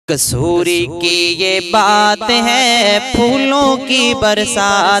کسوری کی یہ بات ہے، پھولوں کی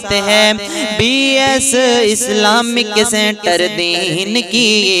برسات ہے، بی ایس اسلامک سینٹر دین کی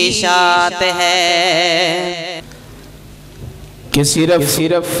اشاعت ہے کہ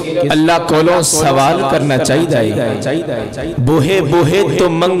صرف اللہ کولوں سوال کرنا چاہیے، بوہے بوہے تو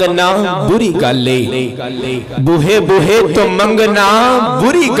منگنا بری گالے، بوہے بوہے تو منگنا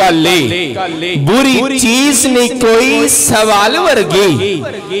بری گالے، بری چیز نہیں کوئی سوال ورگی،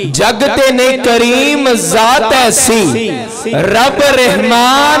 جگتے نے کریم ذات ایسی، رب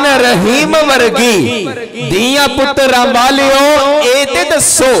رحمان رحیم ورگی، دیاں پترہ والیوں ایتے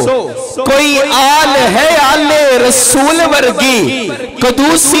دسو، کوئی آل ہے آل رسول ورگی،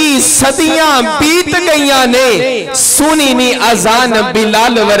 قدوسی صدیاں بیت گئیاں نے، سنی نی اذان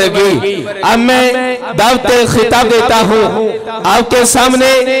بلال ورگی۔ اب میں دعوت خطاب دیتا ہوں، آپ کے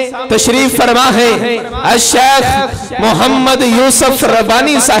سامنے تشریف فرما ہے الشیخ محمد یوسف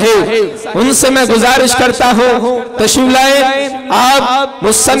ربانی صاحب، ان سے میں گزارش کرتا ہوں تشریف لائیں، آپ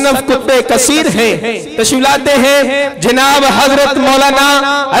مصنف کتب کثیر ہیں، تشریف لاتے ہیں جناب حضرت مولانا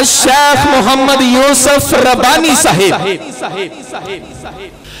الشیخ محمد یوسف ربانی صاحب۔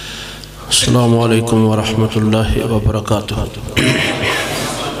 السلام علیکم ورحمۃ اللہ وبرکاتہ۔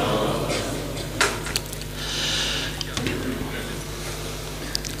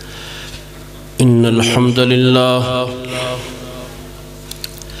 ان الحمد للہ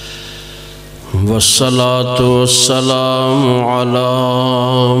والصلاة والسلام علی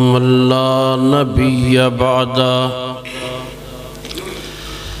من لا نبی بعدہ،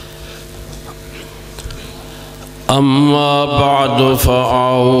 اما بعد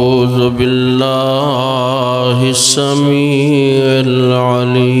فاعوذ باللہ السمیع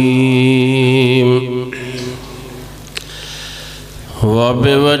العلیم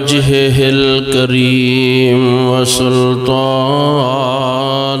وبوجهه الكريم وسلطانه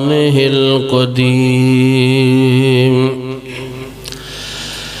القديم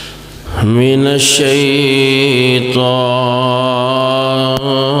من الشيطان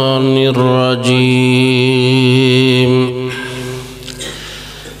الرجيم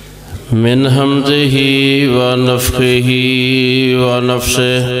من همزه ونفخه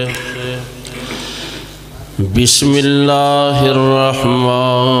ونفسه، بسم اللہ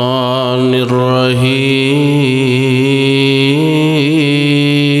الرحمن الرحیم،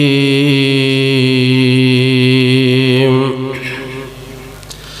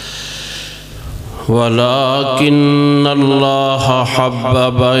 ولیکن اللہ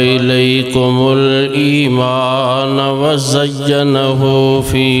حبب الیکم الایمان وزینہ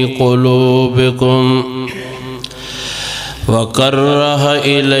فی قلوبکم وَكَرَّهَ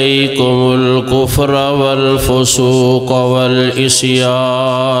إِلَيْكُمُ الْكُفْرَ وَالْفُسُوقَ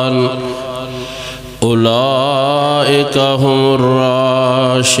وَالْعِصْيَانَ أُولَئِكَ هُمُ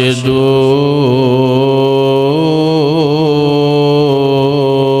الرَّاشِدُونَ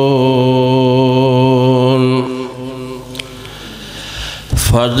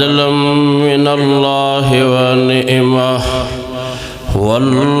فَضْلًا مِّنَ اللَّهِ وَنِعْمَةً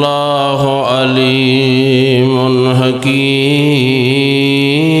واللہ علیم حکیم۔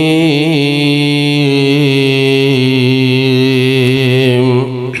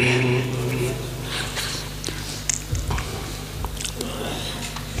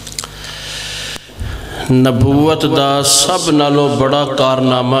 نبوت دا سب نالوں بڑا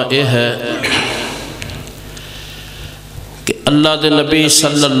کارنامہ یہ ہے کہ اللہ دے نبی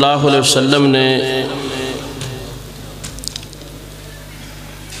صلی اللہ علیہ وسلم نے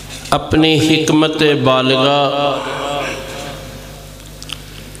اپنی حکمت بالغہ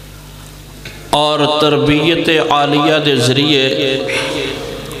اور تربیت عالیہ دے ذریعے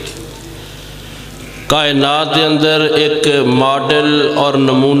کائنات دے اندر ایک ماڈل اور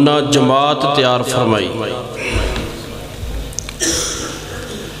نمونہ جماعت تیار فرمائی،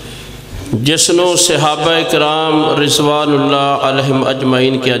 جس نو صحابہ کرام رضوان اللہ علیہم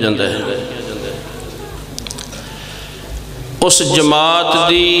اجمعین کیا جاندہ ہے۔ اس جماعت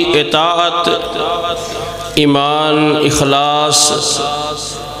دی اطاعت، ایمان، اخلاص،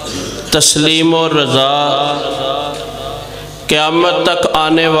 تسلیم و رضا قیامت تک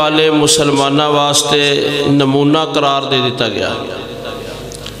آنے والے مسلمانہ واسطے نمونہ قرار دے دیتا گیا۔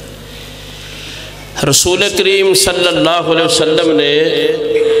 رسول کریم صلی اللہ علیہ وسلم نے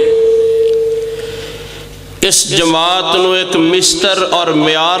اس جماعت نو ایک مستر اور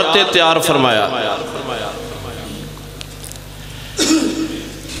معیار تے تیار فرمایا۔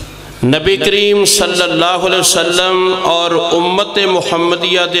 نبی کریم صلی اللہ علیہ وسلم اور امت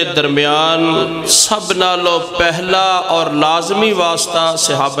محمدیہ دے درمیان سب نالو پہلا اور لازمی واسطہ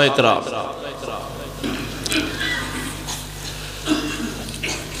صحابہ کرام،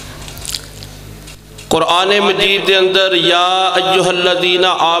 قرآن مجید دے اندر یا ایہا الذین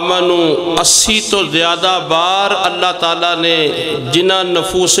آمنوا 80 تو زیادہ بار اللہ تعالیٰ نے جنہ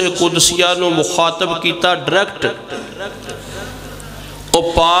نفوس قدسیہ نو مخاطب کیتا ڈائریکٹ، او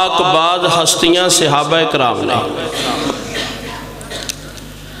پاک بعد ہستیاں صحابہ کرام نے۔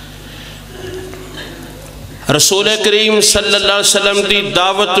 رسول کریم صلی اللہ علیہ وسلم دی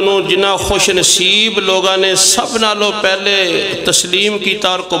دعوت نو جنہ خوش نصیب لوگاں نے سب نالوں پہلے تسلیم کیتا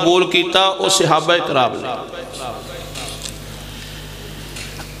اور قبول کیتا او صحابہ کرام نے۔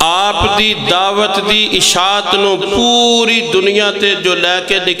 آپ دی دعوت دی اشاعت نو پوری دنیا تے جو لے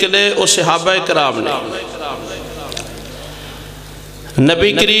کے نکلے او صحابہ کرام نے۔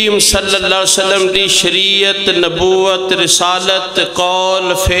 نبی کریم صلی اللہ علیہ وسلم دی شریعت، نبوت، رسالت،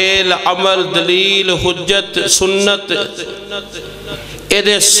 قول، فعل، عمل، دلیل، حجت، سنت،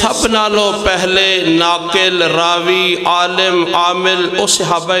 ایدے سب نالوں پہلے ناقل، راوی، عالم، عامل او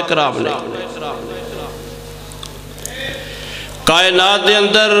صحابہ کرام نے۔ کائنات دے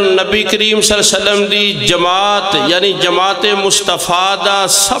اندر نبی کریم صلی اللہ علیہ وسلم دی جماعت یعنی جماعت مصطفیٰ دا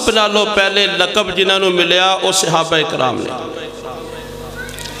سب نالوں پہلے لقب جنہاں نو ملیا او صحابہ کرام نے۔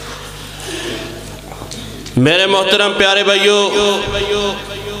 میرے محترم پیارے بھائیو،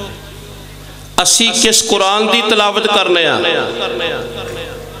 اسی کس قرآن دی تلاوت کرنے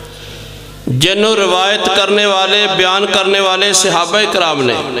جنہوں روایت کرنے والے بیان کرنے والے صحابہ کرام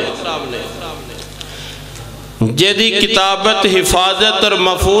نے، جیدی کتابت حفاظت اور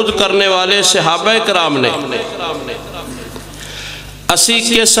محفوظ کرنے والے صحابہ کرام نے، اسی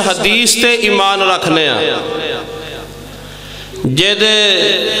کس حدیث تے ایمان رکھنے جیدے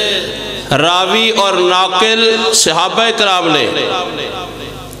راوی اور ناقل صحابہ کرام نے۔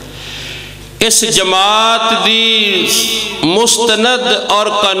 اس جماعت دی مستند اور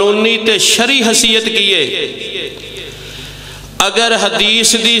قانونی تے شرعی حیثیت کیے، اگر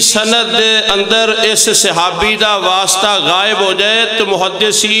حدیث دی سند دے اندر اس صحابی دا واسطہ غائب ہو جائے تو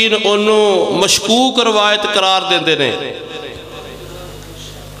محدثین انہوں مشکوک روایت قرار دیندے نے۔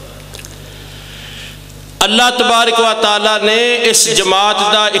 اللہ تبارک و تعالیٰ نے اس جماعت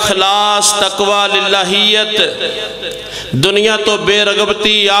دا اخلاص، تقوی، للہیت، دنیا تو بے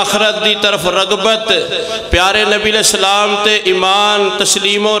رغبتی، آخرت دی طرف رغبت، پیارے نبی علیہ السلام تے ایمان،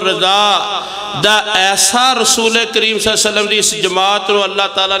 تسلیم و رضا دا ایسا رسول کریم صلی اللہ علیہ وسلم دی اس جماعت نو اللہ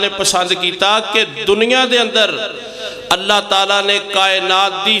تعالیٰ نے پسند کیتا کہ دنیا دے اندر اللہ تعالیٰ نے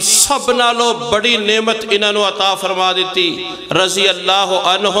کائنات دی سب نالوں بڑی نعمت انہاں نو عطا فرما دیتی، رضی اللہ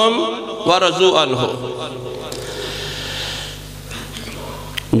عنہم ورضوا عنہ۔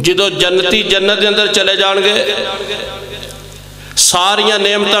 جدو جنتی جنت دے اندر چلے جان گے، ساریاں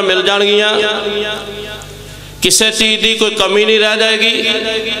نعمتاں مل جان گیاں، کسے چیز دی کوئی کمی نہیں رہ جائے گی،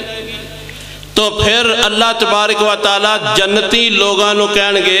 تو پھر اللہ تبارک و تعالیٰ جنتی لوگاں نو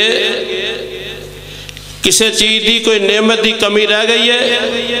کہن گے کسے چیز دی کوئی نعمت دی کمی رہ گئی ہے،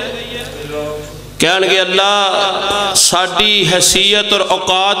 کہن گے اللہ ساڑی حیثیت اور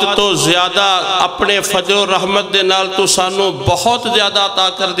اوقات تو زیادہ اپنے فضل و رحمت دے نال تو سانو بہت زیادہ عطا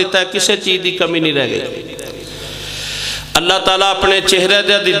کر دیتا ہے، کسے چیز دی کمی نہیں رہ گئی۔ اللہ تعالیٰ اپنے چہرے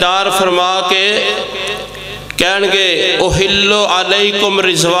دے دیدار فرما کے کہن گے احل علیکم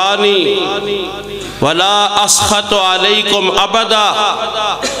رضوانی ولا اسخط علیکم ابدا،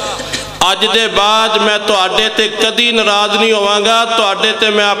 آج دے بعد میں تو آڈے تے کدی ناراض نہیں ہوا گا، تو آڈے تے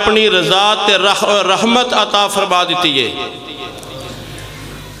میں اپنی رضا تے رحمت عطا فرما دیتی ہے۔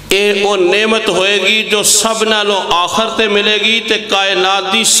 اے وہ نعمت ہوئے گی جو سب نالوں آخر تے ملے گی، تے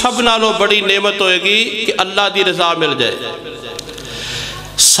کائنات دی سب نالوں بڑی نعمت ہوئے گی کہ اللہ دی رضا مل جائے۔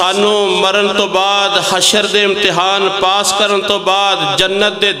 سانو مرن تو بعد، حشر دے امتحان پاس کرن تو بعد،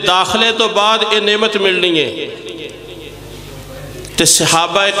 جنت دے داخلے تو بعد اے نعمت ملنی ہے۔ تے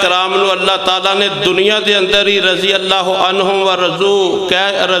صحابہ کرام نو اللہ تعالیٰ نے دنیا دے اندر ہی رضی اللہ عنہم و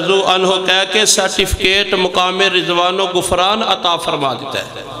رضو عنہ کہہ کے سرٹیفکیٹ مقام رضوان و غفران عطا فرما دیتا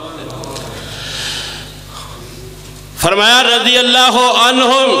ہے۔ فرمایا رضی اللہ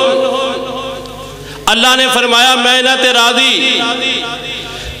عنہم، اللہ نے فرمایا میں نہ تے راضی،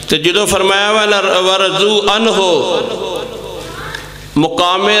 تے جدو فرمایا و رضو عنہ،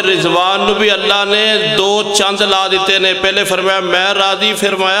 مقام رضوان بھی اللہ نے دو چند لا دیتے نے، پہلے فرمایا میں راضی،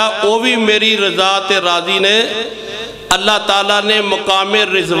 فرمایا او بھی میری رضا تے راضی نے۔ اللہ تعالیٰ نے مقام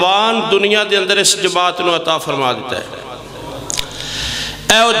رضوان دنیا دے اندر اس جماعت نو عطا فرما دیتا ہے۔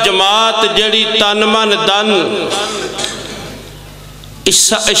 اے او جماعت جڑی تن من دن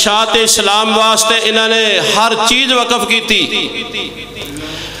اشاعت اسلام واسطے انہوں نے ہر چیز وقف کی تھی۔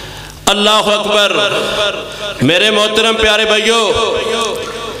 اللہ اکبر۔ میرے محترم پیارے بھائیو،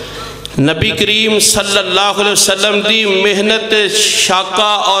 نبی کریم صلی اللہ علیہ وسلم دی محنت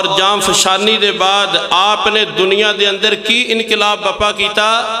شاکا اور جام فشانی دے بعد آپ نے دنیا دے اندر کی انقلاب بپا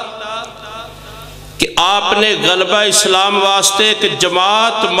کیتا کہ آپ نے غلبہ اسلام واسطے ایک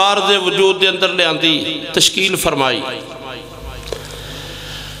جماعت مارد وجود دے اندر لے آندی تشکیل فرمائی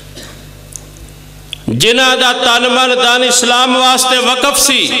جنہ دا تن من دن اسلام واسطے وقف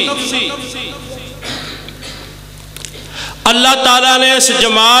سی اللہ تعالیٰ نے اس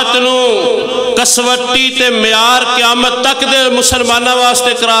جماعت نو کسوٹی تے معیار قیامت تک دے مسلمانہ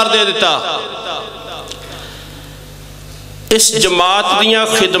واسطے قرار دے دیتا اس جماعت دیاں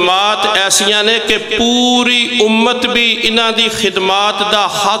خدمات ایسیاں نے کہ پوری امت بھی انہ دی خدمات دا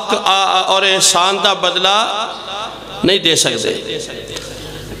حق اور احسان دا بدلہ نہیں دے سکتے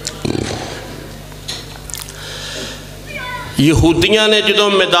یہودیاں نے جدوں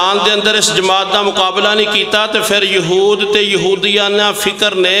میدان دے اندر اس جماعت دا مقابلہ نہیں کیتا تو پھر یہود تے یہودیانہ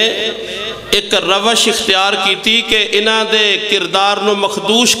فکر نے ایک روش اختیار کی تھی کہ انہاں دے کردار نو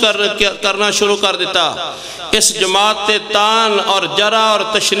مخدوش کرنا شروع کر دیتا اس جماعت تے تان اور جرہ اور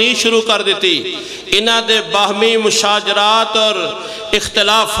تشنیع شروع کر دیتی انہاں دے باہمی مشاجرات اور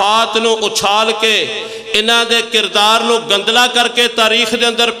اختلافات نو اچھال کے انہاں دے کردار نو گندلا کر کے تاریخ دے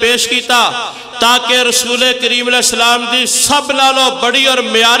اندر پیش کیتا تاکہ رسول کریم علیہ السلام دی سب نالو بڑی اور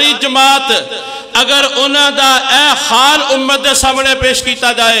معیاری جماعت اگر انہاں دا اے حال امت دے سامنے پیش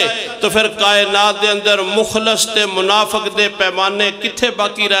کیتا جائے تو پھر کائنات دے اندر مخلص تے منافق دے پیمانے کتھے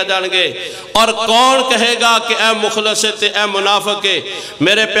باقی رہ جانگے اور کون کہے گا کہ اے مخلص تے اے منافق ہے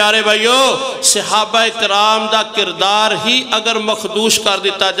میرے پیارے بھائیو صحابہ کرام دا کردار ہی اگر مخدوش کر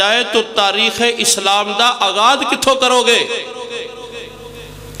دیتا جائے تو تاریخ اسلام دا آغاز کتھوں کرو گے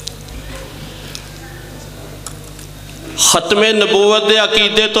ختم نبوت دے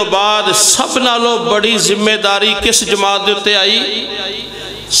عقیدے تو بعد سب نالو بڑی ذمہ داری کس جماعت دیتے آئی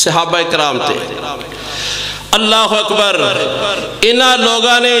صحابہ کرام تے اللہ اکبر انہاں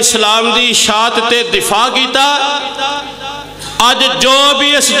لوگاں نے اسلام دی اشاعت تے دفاع کیتا آج جو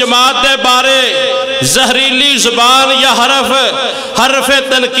بھی اس جماعت دے بارے زہریلی زبان یا حرف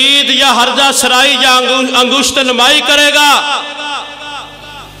تنقید یا ہرجہ سرائی یا انگشت نمائی کرے گا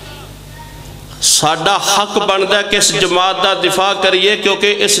ساڈا حق بندا ہے کہ اس جماعت دا دفاع کریے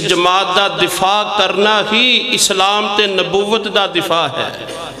کیونکہ اس جماعت دا دفاع کرنا ہی اسلام تے نبوت دا دفاع ہے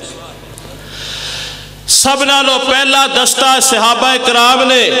سب نالو پہلا دستہ صحابہ کرام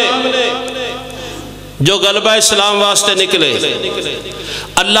نے جو غلبہ اسلام واسطے نکلے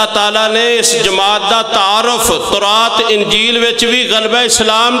اللہ تعالیٰ نے اس جماعت دا تعارف تورات انجیل وچ بھی غلبہ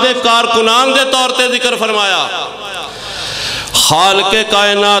اسلام دے کارکنان دے طور تے ذکر فرمایا خالق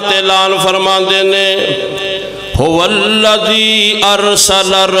کائنات اعلان فرمان دینے هو الذي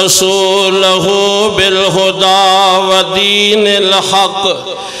أرسل رسوله بالهدى ودين الحق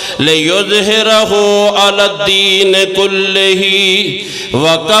ليظهره على الدين كله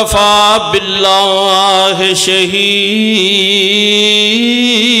وكفى بالله شهيدا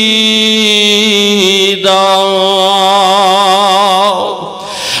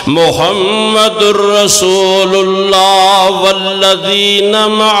محمد رسول اللہ والذین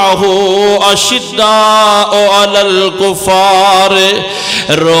معه اشداء علی الکفار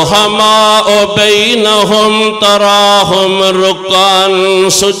رحماء بینہم تراہم رکعا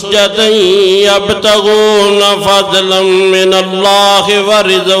سجدا یبتغون فضلا من اللہ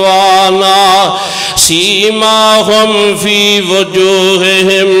ورضوانا سیماہم فی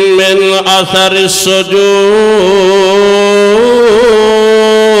وجوہہم من اثر السجود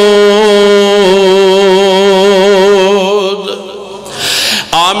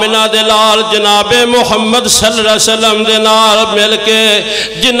آمنہ دلال جناب محمد صلی اللہ علیہ وسلم دلال مل کے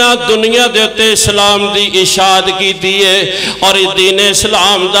جنہ دنیا دیتے اسلام دی اشاعت کی دیئے اور دین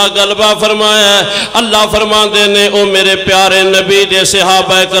اسلام دا غلبہ فرمایا اللہ فرما دینے او میرے پیارے نبی دے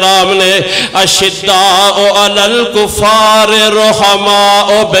صحابہ کرام نے اشداء علی الکفار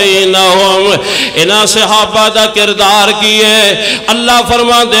رحماء بینہم انہاں صحابہ دا کردار کیے اللہ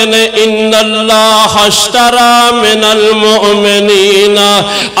فرما دینے ان اللہ اشترى من المؤمنین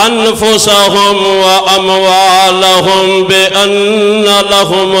انفسهم واموالهم بان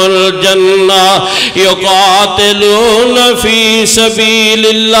لهم الجنة يقاتلون في سبيل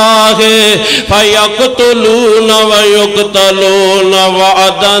الله فيقتلون ويقتلون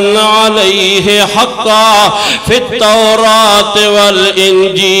وعدا عليه حقا في التوراة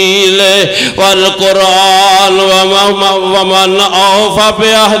والإنجيل والقرآن ومن أوفى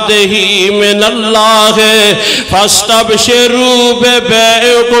بعهده من الله فاستبشروا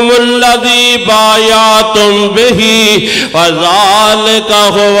ببيعكم الذي بايعتم به وذلك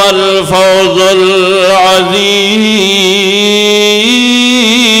هو الفوز العظيم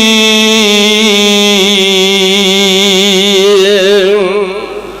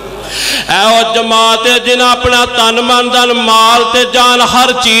اے او جماعت جنہ اپنا تن من دن مال تے جان ہر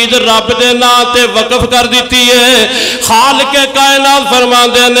چیز رب دے نام تے وقف کر دیتی ہے خالق کائنات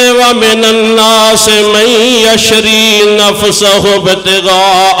فرماندے نے وَمِنَ النَّاسِ مَن يَشْرِي نَفْسَهُ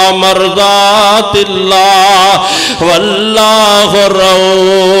ابْتِغَاءَ مَرْضَاتِ اللَّهِ وَاللَّهُ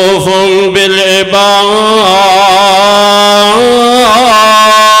رَءُوفٌ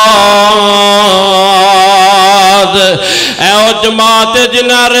اے او جماعت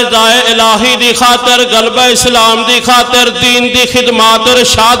جنہ رضائے الہی دی خاطر غلبہ اسلام دی خاطر دین دی خدمات اور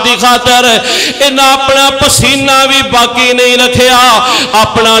ارشاد دی خاطر انہاں اپنا پسینہ بھی باقی نہیں رکھیا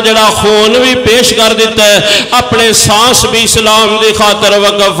اپنا جڑا خون بھی پیش کر دیتا ہے اپنے سانس بھی اسلام دی خاطر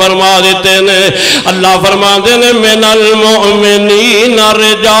وقف فرما دیتے ہیں اللہ فرما دینے من المؤمنین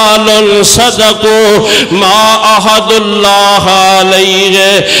رجال صدقوا ما عہد اللہ علیہ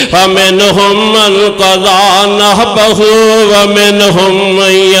فمنہم من قضا نحبہ ومنہم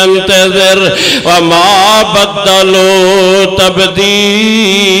من ينتظر وما بدلوا تبدیلا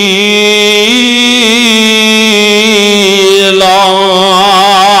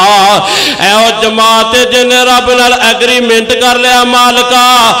اے او جماعت جن رب نال ایگریمنٹ کر لیا مالکا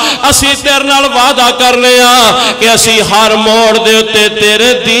اسی تیرے نال وعدہ کرنے کہ اسی ہر موڑ دے اتے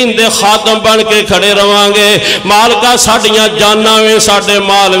تیرے دین دے خاتم بن کے کھڑے روانگے مالکا ساڑیاں جانا وے ساڑے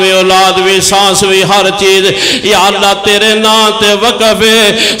مال وے اولاد وے سانس وے ہر چیز یا اللہ تیرے نام تے وقف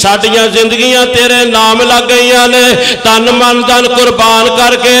ہے ساڑیاں زندگیاں تیرے نام لگ گئیاں نے تن من دن قربان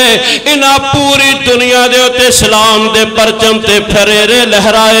کر کے انہاں پوری دنیا دے اتے اسلام دے پرچم تے پھریرے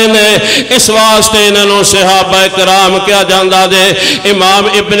لہرائے نے اس واسطے انہوں صحابہ کرام کیا جاندہ دے امام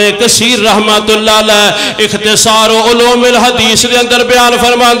ابن کثیر رحمت اللہ علیہ اختصار و علوم الحدیث دے اندر بیان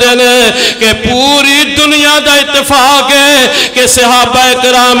فرما دینے کہ پوری دنیا دا اتفاق ہے کہ صحابہ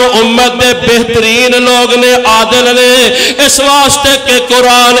کرام امت دے بہترین لوگ نے عادل نے اس واسطے کہ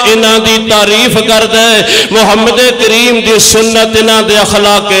قرآن انہاں دی تعریف کر دے محمد کریم دی سنت انہاں دے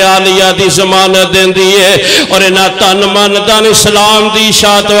اخلاق عالیہ دی ضمانت دین دیئے اور انہاں تن من دن اسلام دی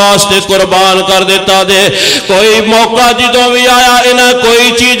اشاعت واسطے قربان کر دیتا دے کوئی موقع جدوں بھی آیا انہیں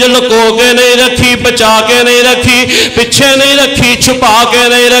کوئی چیز لکو کے نہیں رکھی بچا کے نہیں رکھی پچھے نہیں رکھی چھپا کے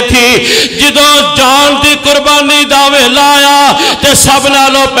نہیں رکھی جدوں جان دی قربانی دعوے لایا تے سب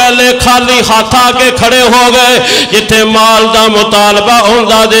نالوں پہلے خالی ہاتھ آکے کھڑے ہو گئے جتھے مال دا مطالبہ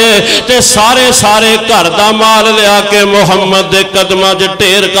ہوندہ دے تے سارے گھر دا مال لیا کے محمد دے قدمہ جو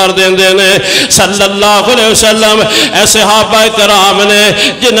ٹیر کر دیں دینے صلی اللہ علیہ وسلم اے صحابہ کرام نے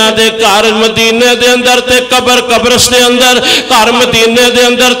جنہ دے گھر مدینے دے اندر تے قبرس دے اندر گھر مدینے دے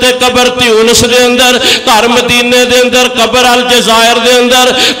اندر تے قبر تیونس دے اندر گھر مدینے دے اندر قبر الجزائر دے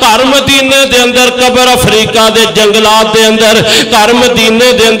اندر گھر مدینے دے اندر قبر افریقہ دے جنگلات دے اندر گھر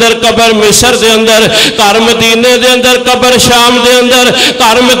مدینے دے اندر قبر مصر دے اندر گھر مدینے دے اندر قبر شام دے اندر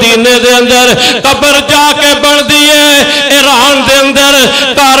گھر مدینے دے اندر قبر جا کے بن دیئے ایران دے اندر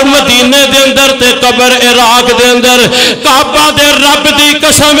گھر مدینے دے اندر تے قبر عراق دے اندر کعبہ دے رب دی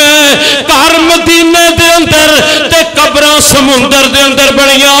قسم ہے گھر مدینے دے اندر تے قبراں سمندر دے اندر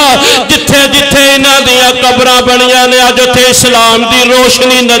بنیاں جتھے جتھے انہاں دیاں قبراں بنیاں نے آج اتھے اسلام دی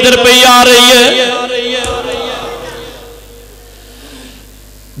روشنی نظر پہ آ رہی ہے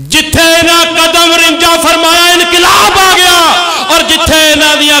جتھے انہاں قدم رنجا فرمایا انقلاب آ گیا اور جتھے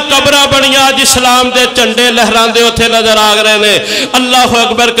انہاں دیاں قبراں بنیاں آج اسلام دے چنڈے لہران دے اتھے نظر آ رہے نے اللہ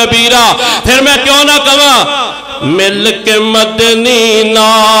اکبر کبیرہ پھر میں کیوں نہ کہاں مل کے مدنی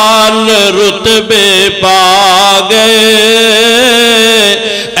نال رتبے پا گئے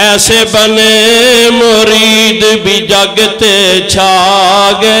ایسے بنے مرید بھی جگتے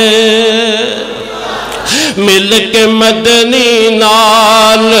چھا گئے مل کے مدنی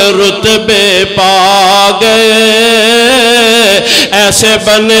نال رتبے پا گئے ایسے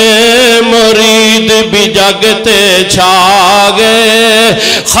بنے مرید بھی جگتے چھا گئے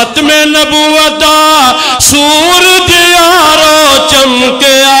ختم نبوت سورج یارو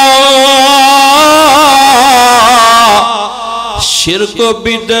چمکیا شرک و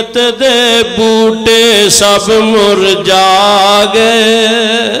بدعت دے بوٹے سب مرجا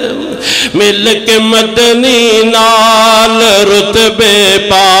گئے مل کے مدنی نال رتبے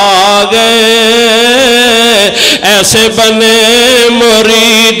پا گئے ایسے بنے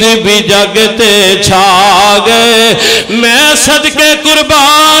مرید بھی جگتے چھا گئے میں صدقے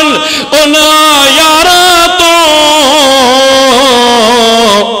قربان ان یاراں تو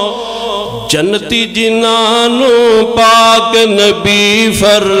جنتی جنانو پاک نبی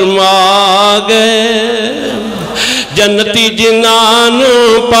فرما گئے جنتی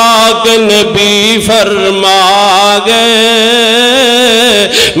جنانو پاک نبی فرما گئے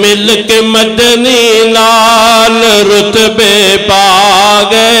مل کے مدنی نال رتبے پا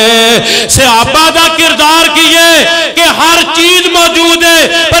گئے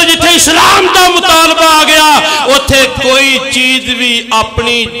کوئی چیز بھی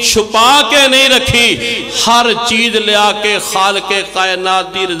اپنی چھپا کے نہیں رکھی، ہر چیز لیا کے خالق کائنات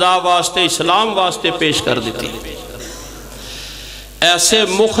دی رضا واسطے اسلام واسطے پیش کر دیتی۔ ایسے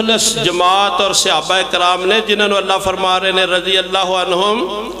مخلص جماعت اور صحابہ کرام نے جنہوں نے اللہ فرما رہے نے رضی اللہ عنہم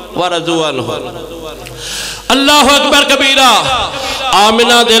ورضوا عنہم۔ اللہ اکبر کبیرہ۔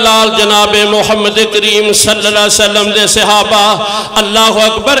 آمنہ دلال جناب محمد کریم صلی اللہ علیہ وسلم دے صحابہ اللہ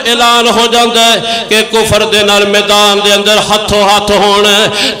اکبر اعلان ہو جاندہ ہے کہ کفر دے نال میدان دے اندر ہاتھوں ہاتھ ہونا ہے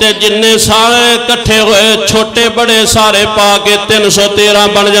تے جننے سارے کٹھے ہوئے چھوٹے بڑے سارے پا کے 313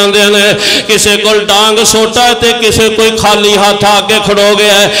 بن جاندے ہیں۔ کسے کول ڈانگ سوٹا ہے تے کسے کوئی خالی ہاتھ آکے کھڑو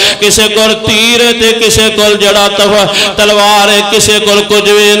گیا ہے، کسے کول تیر ہے تے کسے کول جڑا تلوار ہے، کسے کول کچھ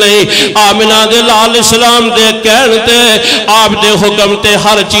بھی نہیں۔ آمنہ دلال اسلام دے کہنتے آپ دے حکم تے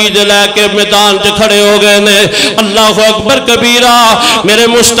ہر چیز لے کے میدان تے کھڑے ہو گئے نے۔ اللہ اکبر کبیرہ۔ میرے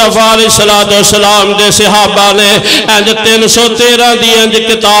مصطفیٰ علیہ السلام دے صحابہ نے انج 313 دی انج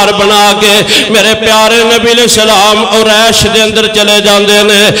کتار بنا کے میرے پیارے نبی علیہ السلام اور عیش دے اندر چلے جاندے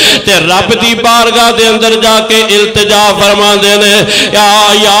نے تے رب دی بارگاہ دے اندر جا کے التجا فرما دے نے، یا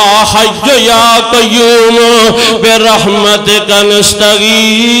حی یا قیوم برحمتک نستغیث۔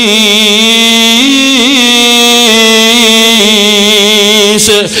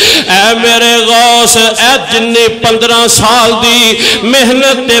 اے میرے غوث، اے جنی 15 سال دی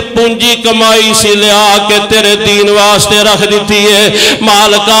محنت تے پونجی کمائی سی لیا کے تیرے دین واسطے رکھ دیتی ہے،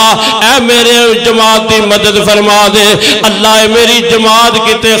 مالکا اے میرے جماعت دی مدد فرما دے۔ اللہ اے میری جماعت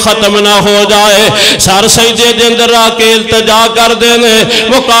کتے ختم نہ ہو جائے۔ سر سجدے دے اندر آ کے التجا کر دینے،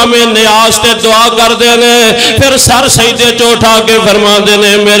 مقام نیاز تے دعا کر دینے، پھر سر سجدے چوٹھا کے فرما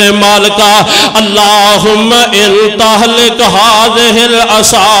دینے، میرے مالکا اللہم ان تہلک ہذہ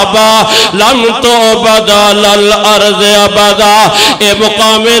العصابہ لم تعبد للارض ابدا۔ اے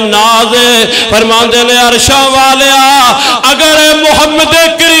مقام ناز فرما دینے عرشہ والیا، اگر محمد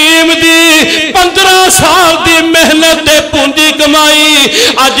کریم دی 15 سال دی محنت تے پونجی کمائی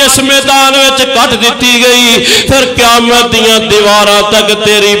آج اس میدان وچ کٹ دیتی گئی، پھر قیامت دیاں دیواراں تک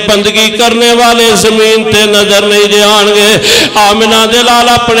تیری بندگی کرنے والے زمین تے نظر نہیں جان گے۔ آمنہ دلال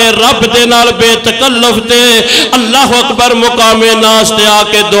اپنے رب دے نال بے تکلف تے اللہ اکبر مقام ناس تے آ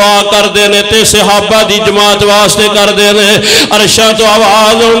کے دعا کر دینے تے صحابہ دی جماعت واسطے کر دینے۔ عرشہ تو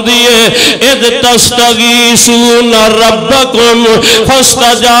آواز ہوں دیئے، اذ تستغیثون ربکم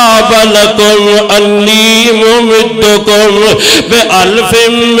فاستجاب لکم انی ممدکم بألف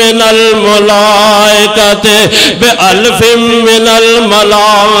من الملائکت بألف من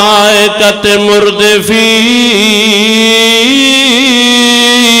الملائکت مردفین۔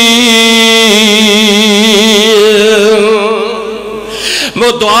 وہ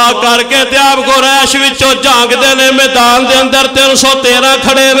دعا کر کے تے آپ کو ریش وچوں جانگ دینے میدان دے اندر 313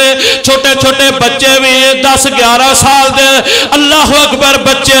 کھڑے نے، چھوٹے چھوٹے بچے بھی 10-11 سال دے، اللہ اکبر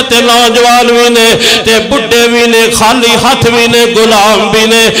بچے تے نوجوان بھی نے تے بڑھے بھی نے، خالی ہاتھ بھی نے، غلام بھی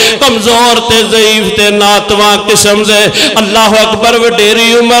نے، کمزور تے ضعیف تے ناتواں قسم دے، اللہ اکبر وڈیری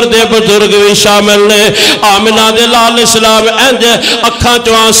عمر دے بزرگ بھی شامل نے۔ آمنہ دے لال اسلام انج اکھاں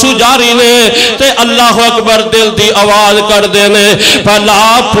چوں آنسو جاری نے تے اللہ اکبر دل دی آواز کر دینے، بھلا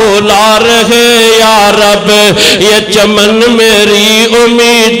پھولا رہے یا رب یہ چمن میری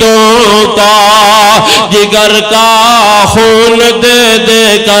امیدوں کا، جگر کا خون دے دے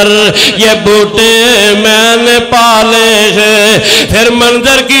کر یہ بوٹے میں نے پالے ہیں۔ پھر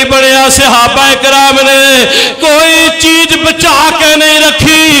منظر کی بڑیا صحابہ کرام نے کوئی چیز بچا کے نہیں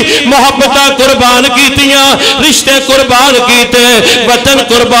رکھی، محبتہ قربان کیتیاں، رشتے قربان کیتے، وطن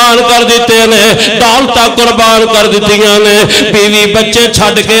قربان کر دیتے نے، دولتہ قربان کر دیتیاں نے، بیوی بچے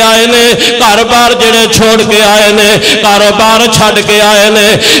چھڑ کے آئے نے، کاروبار جڑے چھوڑ کے آئے نے، کاروبار چھڑ کے آئے نے۔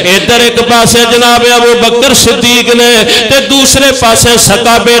 ادھر ایک پاسے جناب ابو بکر صدیق نے تے دوسرے پاسے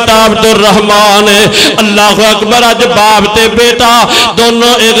سکا بیٹا عبد الرحمان ہے۔ اللہ اکبر، اج باپ تے بیٹا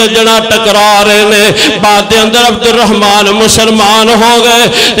دونوں ایک جنا ٹکرا رہے نے۔ بعد دے اندر عبد الرحمان مسلمان ہو گئے،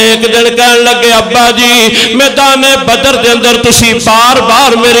 ایک دن کہنے لگے ابا جی میدان بدر دے اندر تسی بار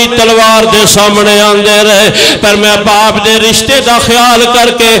بار میری تلوار دے سامنے آندے رہے، پر میں باپ دے رشتے دا خیال کر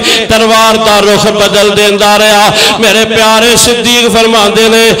کے تلوار دا رخ بدل دیندا رہا۔ میرے پیارے صدیق فرماندے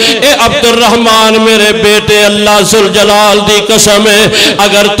نے، اے عبد الرحمان میرے بیٹے، اللہ ذوالجلال دی قسم ہے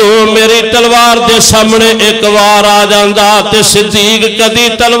اگر تو میری تلوار دے سامنے ایک وار آ جاندا تے صدیق کدی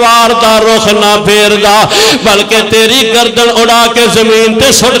تلوار دا رخ نہ پھیردا بلکہ تیری گردن اڑا کے زمین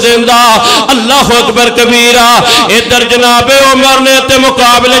تے سٹ دیندا۔ اللہ اکبر کبیرہ۔ ادھر جناب عمر نے تے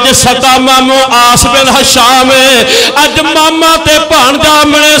مقابلے جے سکا مامو آس بن حشام ہے، اج ماما تے بھانجا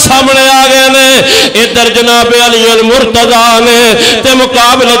آمنے سامنے آ گئے نے۔ ادھر جناب علی المرتضیٰ نے تے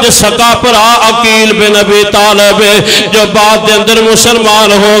مقابلے جو سکا پرا عقیل بن ابی طالب جو بعد دے اندر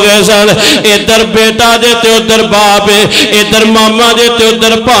مسلمان ہو گئے سن ادھر بیٹا دے تے ادھر باپ ادھر ماما دے تے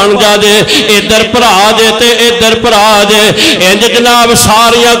ادھر پانجا دے ادھر پرا دے تے ادھر پرا دے انج جناب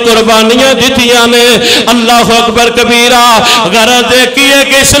ساریاں قربانیاں دیتیاں نے اللہ اکبر کبیرہ غرض دیکھئے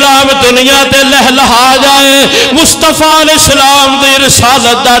کہ اسلام دنیا تے لہلہا جائے مصطفیٰ علیہ السلام دی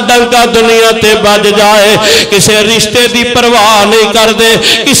رسالت دا ڈنکا دنیا تے بج جائے کسے رشتے دی پرواہ نہیں کر دے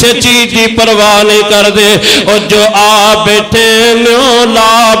کسے چیز دی پرواہ نہیں کر دے اور جو آ بیٹھے نیو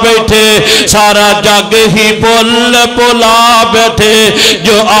لا بیٹھے سارا جگ ہی بول پولا بیٹھے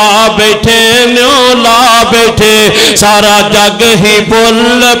جو آ بیٹھے نیو لا بیٹھے سارا جگ ہی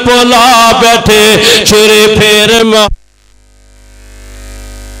بول پولا بیٹھے چھری پھر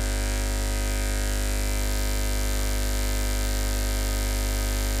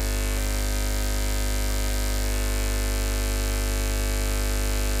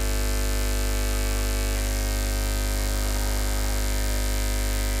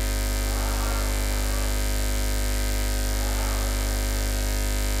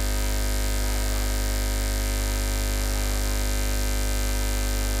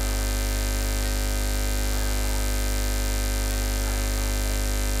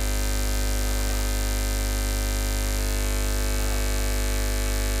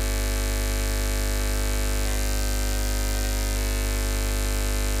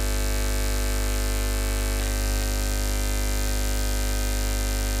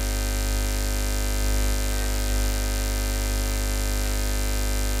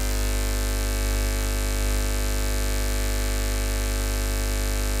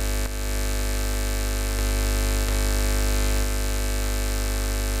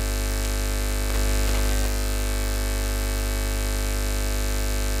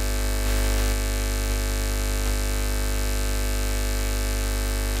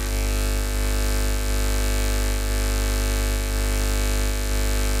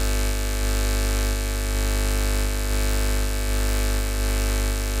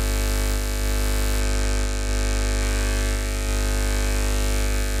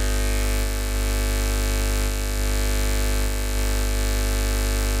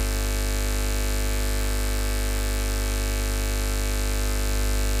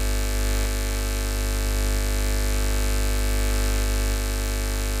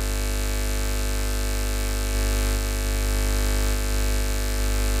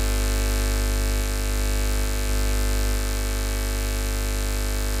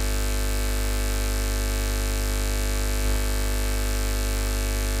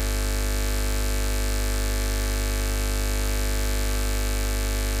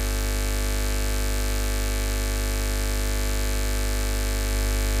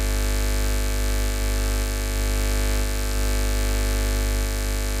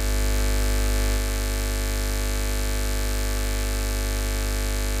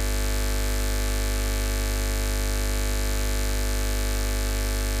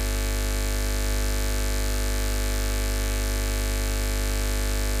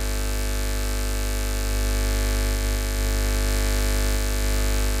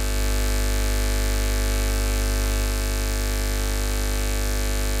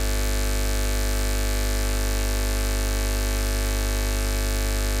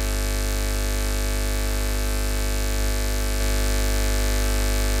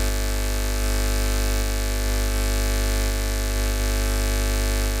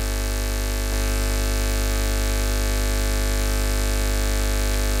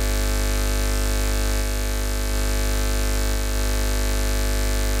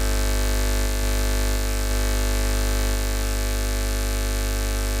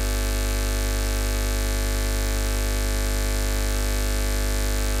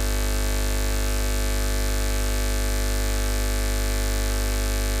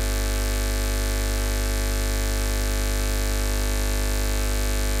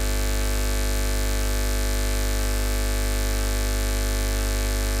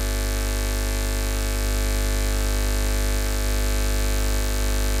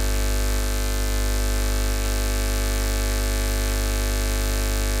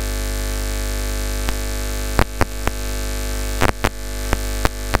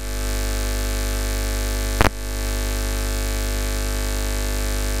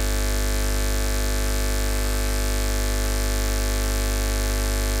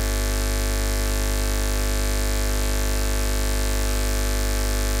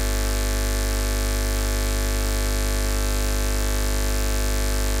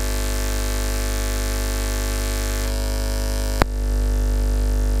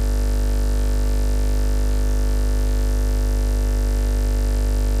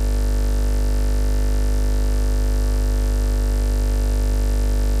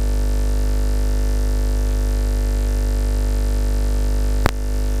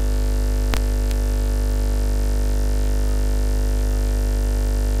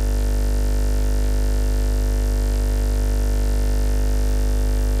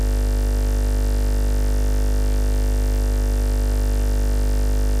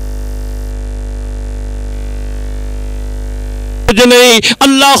کچھ نہیں،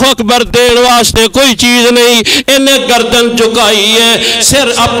 اللہ اکبر دین واسطے کوئی چیز نہیں، انہیں گردن جھکائی ہے،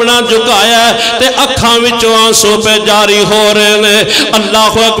 سر اپنا جھکایا ہے تے اکھاں وچوں آنسو پہ جاری ہو رہے ہیں۔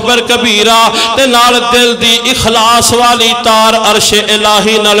 اللہ اکبر کبیرہ تے نال دل دی اخلاص والی تار عرش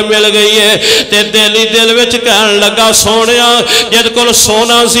الہی نال مل گئی ہے تے دلی دل وچ کہن لگا سونیا جد کول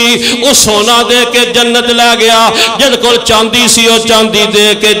سونا سی او سونا دے کے جنت لے گیا، جد کول چاندی سی او چاندی دے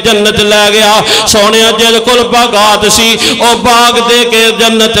کے جنت لے گیا، سونیا جد کول باغات سی او باغ دے کے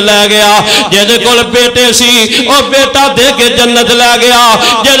جنت لے گیا، جد کول بیٹے سی او بیٹا دے کے جنت لے گیا،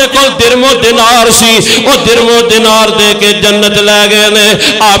 جد کول درم و دینار سی او درم و دینار دے کے جنت لے گئے نے۔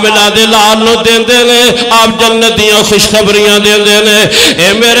 آمنہ دے لال نو دین دے نے آپ جنت دیاں خوشخبریاں دین دے نے۔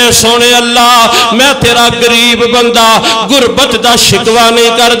 اے میرے سونے اللہ میں تیرا غریب بندہ غربت دا شکوہ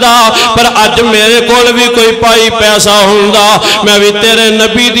نہیں کردا، پر اج میرے کول بھی کوئی پائی پیسہ ہوندا میں بھی تیرے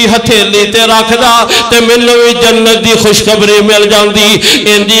نبی دی ہتھیلی تے رکھ دا تے مینوں بھی جنت دی خوشخبری مل جاندی۔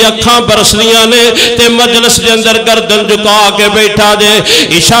 اندی اکھاں برسدیاں نے تے مجلس دے اندر گردن جھکا کے بیٹھا دے۔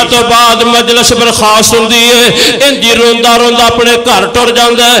 عشاء تو بعد مجلس برخاست ہوندی ہے، انجی روندا روندا اپنے گھر ٹر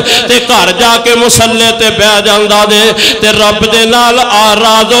جاندا ہے تے گھر جا کے مصلے تے بیٹھ جاندا دے تے رب دے نال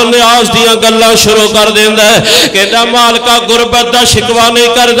راز و نیاز دیاں گلاں شروع کر دیندا ہے۔ کہندا مالکا غربت دا شکوہ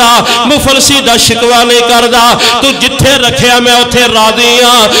نہیں کردا، مفلسی دا شکوہ نہیں کردا، تو جتھے رکھیا میں اوتھے راضی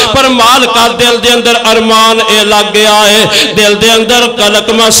ہاں، پر مالکا دل دے اندر ارمان اے لگ گیا ہے، دل دے اندر قلق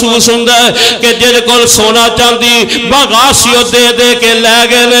محسوس ہوندا ہے کہ جے کول سونا چاندی باغاسیو دے دے کے لے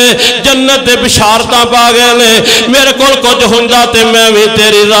گئے نے، جنت دے بشارتاں پا گئے نے، میرے کول کچھ ہوندا تے میں بھی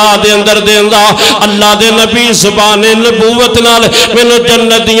تیری راہ دے اندر دیندا۔ اللہ دے نبی زبان نبوت نال مینوں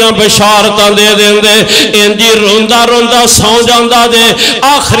جنت دیاں بشارتاں دے دیندے۔ انجی روندا روندا سو جاندا دے،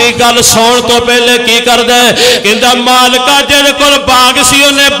 آخری گل سون تو پہلے کی کردا ہے کہندا مالکا جے کول باغ سی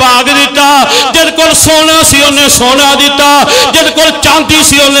اونے باغ دتا، جے کول سونا سی اونے سونا دتا، جے کول چاندی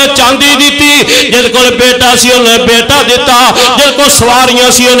سی اونے چاندی دتی، جے کول بیٹا سی اونے بیٹا دتا، جے کول سواریاں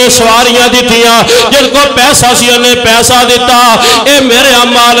سی اونے سواریاں دتیاں، جے کول پیسہ سی اونے پیسہ دتا۔ اے میرے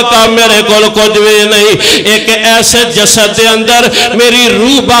مالکا میرے کول کچھ بھی نہیں، ایک ایسے جسد دے اندر میری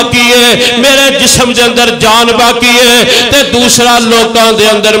روح باقی ہے، میرے جسم دے اندر جان باقی ہے تے دوسرا لوکاں دے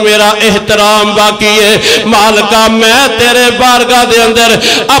اندر میرا احترام باقی ہے۔ مالکا میں تیرے بارگاہ دے اندر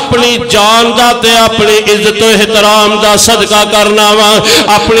اپنی جان دا تے اپنی عزت و احترام دا صدقہ کرنا وا،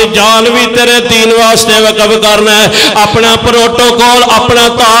 اپنی جان بھی تیرے دین واسطے وقف کرنا ہے، اپنا پروٹوکول، اپنا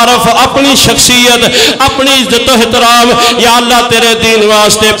تعارف، اپنی شخصیت، اپنی عزت و احترام یا اللہ تیرے دین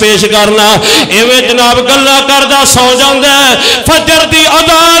واسطے پیش کرنا۔ ایویں جناب گلا کردہ سو جاندا ہے، فجر دی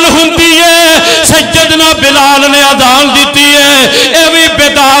اذان ہوندی ہے، سیدنا بلال نے اذان دیتی ہے، ایویں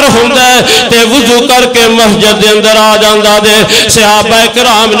بیدار ہوندا ہے تے وضو کر کے مسجد دے اندر آ جاندا دے۔ صحابہ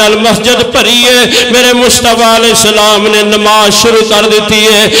کرام نال مسجد بھری ہے، میرے مصطفیٰ علیہ السلام نے نماز شروع کر دیتی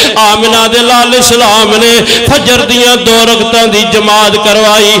ہے۔ آمنہ دے لال السلام نے فجر دیاں 2 رکعتاں دی جماعت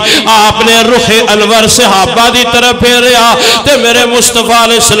کروائی، آپ نے رخ انور صحابہ دی طرف پھیریا تے میرے مصطفیٰ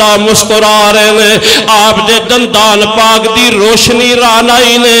علیہ السلام مسکرا رہے نے، آپ دے دندان پاک دی روشنی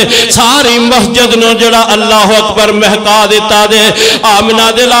رانائی نے ساری مسجد نو جڑا اللہ اکبر مہکا دیتا دے۔ آمنہ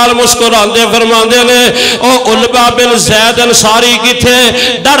دے لال مسکراندے فرماندے نے او علبہ بن زید انصاری کتھے؟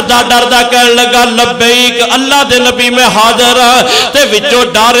 ڈردہ ڈردہ کہنے لگا لبیک اللہ دے نبی میں حاضر تے وچوں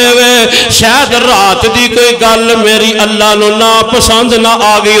ڈارے ہوئے شاید رات دی کوئی گل میری اللہ نو نا پسند نہ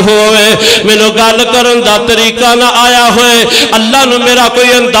آگئی ہوئے، مینوں گل کرن دا طریقہ نہ آیا ہوئے، اللہ نو میرا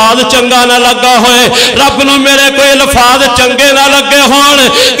کوئی انداز چنگا نہ لگا ہوئے، رب نو میرے کوئی لفاظ چنگے نہ لگے ہون،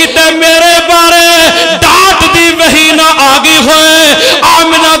 کتے میرے بارے ڈانٹ دی وحی نہ آگئی ہوئے۔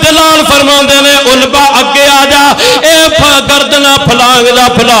 آمنہ دلال فرماندے نے علبہ اگے آ جا، اے گردنا پھلانگ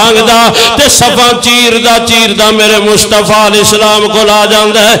دا تے صفاں چیر دا میرے مصطفیٰ علیہ السلام کو لا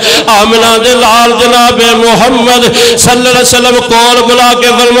جاندہ ہے۔ آمنہ دلال جناب محمد صلی اللہ علیہ وسلم کول بلا کے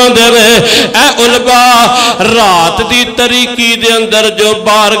فرماندے نے اے علبہ رات دی طریقی دے اندر جو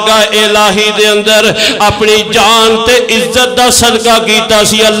بارگاہ الہی دے اندر اپنی جان تے عزت دا صدقہ کیتا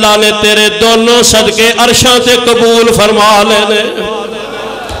سی، اللہ نے تیرے دونوں صدقے عرشاں تے قبول فرما لینے۔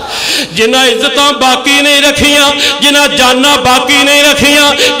 جنہ عزتاں باقی نہیں رکھیاں، جنہ جانا باقی نہیں رکھیاں،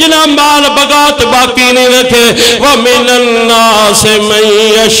 جنہ مال بغات باقی نہیں رکھے، وَمِنَ النَّاسِ مَن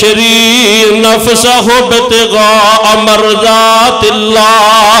يَشْرِي نَفْسَهُ ابْتِغَاءَ مَرْضَاتِ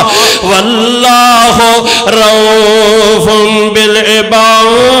اللَّهِ وَاللَّهُ رَءُوفٌ بِالْعِبَادِ۔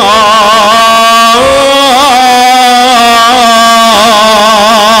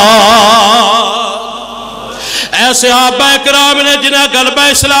 صحابہ کرام نے جنہ غلبہ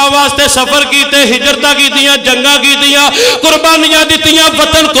اسلام واسطے سفر کیتے، ہجرتاں کیتیاں، جنگاں کیتیاں، قربانیاں دیتیاں،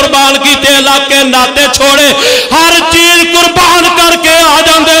 وطن قربان کیتے، علاقے ناتے چھوڑے، ہر چیز قربان کر کے آ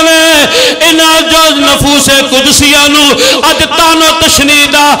جاندے نے۔ انہاں جو نفوس قدسیہ نو اج تانو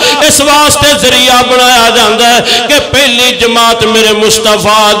تشنیدہ اس واسطے ذریعہ بنایا جاندا ہے کہ پہلی جماعت میرے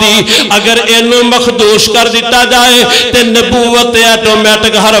مصطفیٰ دی اگر اینو مخدوش کر دیتا جائے تے نبوت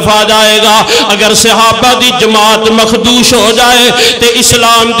ایٹومیٹک حرف آ جائے گا، اگر صحابہ دی جماعت مخدوش ہو جائے تے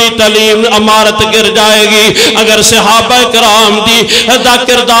اسلام دی تعلیم امارت گر جائے گی، اگر صحابہ کرام دی دا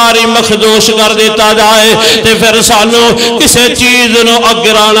کردار ہی مخدوش کر دیتا جائے تے پھر سانو کسے چیز نو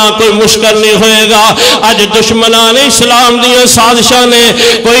اگرانا کوئی مشکل نہیں ہوئے گا۔ اج دشمنان اسلام دی سازشاں نے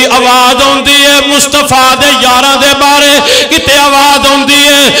کوئی آواز ہوندی ہے مصطفیٰ دے یاراں دے بارے، کتے آواز ہوندی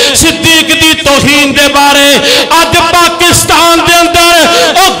ہے صدیق دی توہین دے بارے۔ اج پاکستان دے اندر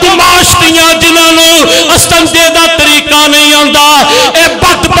او گماشتیاں جنہاں نو استنجے دا طریقہ نہیں آندا، اے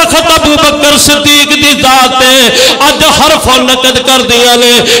بدبخت ابو بکر صدیق دی ذات ہے، اج حرف و نقد کر دیا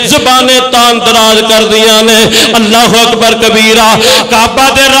نے، زبانیں تان دراز کر دیا نے۔ اللہ اکبر کبیرہ، کعبہ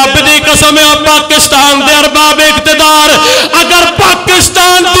دے رب دی قسم ہے پاکستان دے ارباب اقتدار، اگر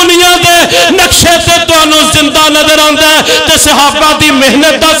پاکستان دنیا دے نقشے سے تو انہوں زندہ نظر آندہ ہے تو صحابہ دی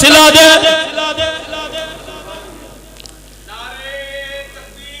محنت دا سلا دے۔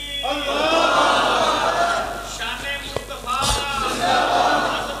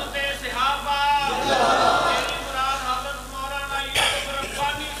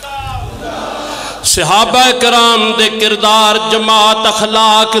 صحابہ کرام دے کردار، جماعت،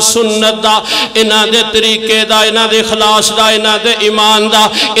 اخلاق، سنت دا، انہاں دے طریقے دا، انہاں دے اخلاص دا، انہاں دے ایمان دا،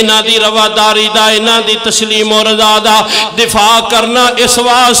 انہاں دی رواداری دا، انہاں دی تسلیم و رضا دا دفاع کرنا اس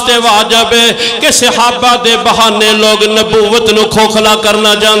واسطے واجب ہے کہ صحابہ دے بہانے لوگ نبوت نو کھوکھلا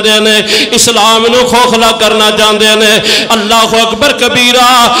کرنا جاندے نے، اسلام نو کھوکھلا کرنا جاندے نے۔ اللہ اکبر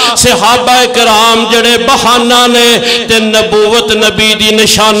کبیرہ، صحابہ کرام جڑے بہانہ نے تے نبوت نبی دی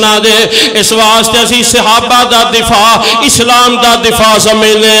نشانہ دے، اس واسطے اسی صحابہ دا دفاع، اسلام دا دفاع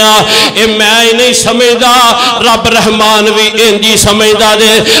سمجھنے ہیں۔ اے میں ہی نہیں سمجھدا، رب رحمان بھی انجی سمجھدا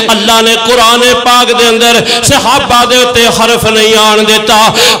دے۔ اللہ نے قرآن پاک دے اندر صحابہ دے تے حرف نہیں آن دیتا۔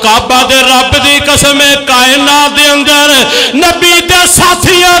 کعبہ دے رب دی قسم کائنات دے اندر نبی دے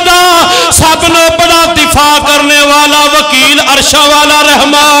ساتھیاں دا سب نو بڑا دفاع کرنے والا وکیل عرش والا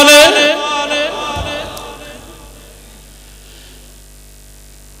رحمان ہے۔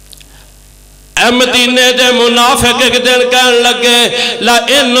 مدینے دے منافق ایک دن کہن لگے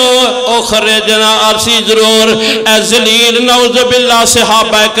لَإِنُّ اُخْرِجْنَا عرصی ضرور، اے ذلیل نعوذ باللہ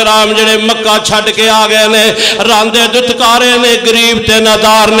صحابہ کرام جڑے مکہ چھٹ کے آگئے نے، راندے دتکارے نے، گریب تے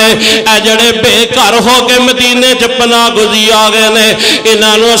نادار نے، اے جڑے بے گھر ہو کے مدینے چ پناہ گزی آگئے نے،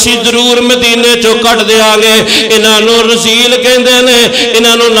 انہاں نو اسی ضرور مدینے چو کٹ دے آگے، انہاں نو رزیل کہندے نے،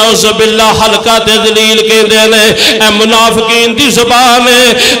 انہاں نو نعوذ باللہ حلقہ تے ذلیل کہندے نے۔ اے منافقین دی زبان ہے،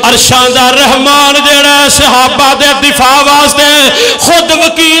 عرشان دا رحمان جڑا صحابہ دے دفاع واسطے خود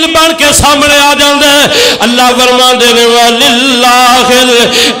وکیل بن کے سامنے آ جاندے ہیں۔ اللہ فرمان دے وَلِلَّهِ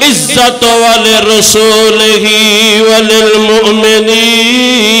الْعِزَّةُ وَلِرَسُولِهِ وَلِلْمُؤْمِنِينَ۔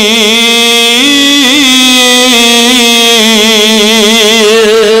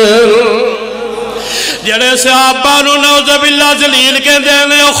 جڑے صحابہ نو نعوذ باللہ ذلیل کے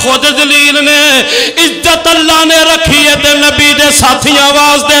دینے خود ذلیل نے، عزت اللہ نے رکھی ہے تے نبی دے ساتھیاں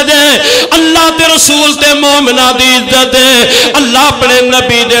آواز دے دے، اللہ تے رسول تے مومنہ دی عزت دے، اللہ اپنے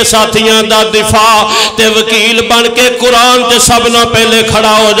نبی دے ساتھیاں دا دفاع تے وکیل بن کے قرآن تے سب نو پہلے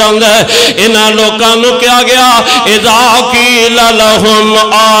کھڑا ہو جاندہ ہے۔ انہاں لوگاں نو کیا گیا اِذَا قِیلَ لَهُمْ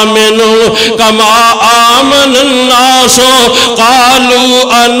آمِنُوا كَمَا آمَنَ النَّاسُ قَالُوا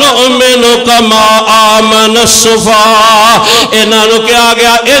أَنُؤْمِنُ كَمَا آمَنَ الصُّفَہاءُ۔ انہاں نو کیا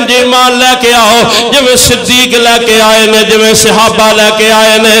گیا انج ایمان لے کے آؤ جویں صدیق لے کے آئے نے، جویں صحابہ لے کے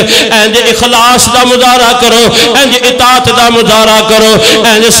آئے نے، انج اخلاص دا مظاہرہ کرو، انج اطاعت دا مظاہرہ کرو،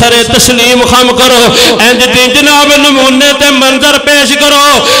 انج سر تسلیم خم کرو، انج دی جناب نمونے تے منظر پیش کرو۔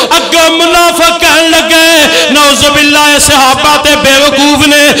 اگے منافق کہن لگے نعوذ باللہ صحابہ تے بے وقوف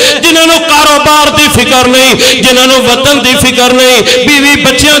نے جنہاں نو کاروبار دی فکر نہیں، جنہاں نو وطن دی فکر نہیں، بیوی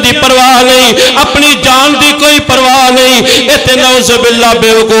بچیاں دی پرواہ نہیں، اپنی جان دی کوئی پرواہ نہیں، اتے نعوذ باللہ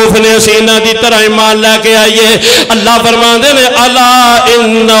بے وقوف نے سینہ دی طرح ایمان لے کے آئیے۔ اللہ فرمان دے نے الا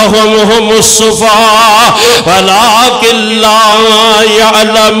انہم ہم الصفاء ولکن لا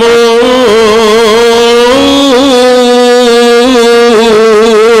یعلمون۔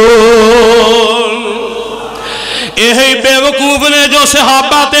 یہی بے وقوف نے جو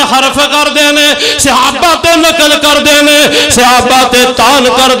صحابہ تے حرف کر دینے صحابہ تے نقل کر دینے صحابہ تے تان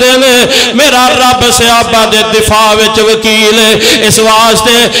کر دینے میرا رب صحابہ دے دفاع وچ وکیل ہے اس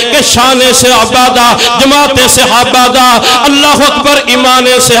واسطے کہ شان صحابہ دا جماعت صحابہ دا اللہ اکبر ایمان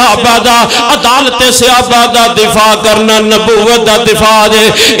صحابہ دا عدالت صحابہ دا دفاع کرنا نبوت دا دفاع دے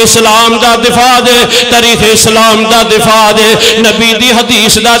اسلام دا دفاع دے تاریخ اسلام دا دفاع دے نبی دی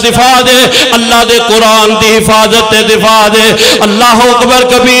حدیث دا دفاع دے اللہ دے قرآن دی حفاظت دے دفاع دے اللہ اکبر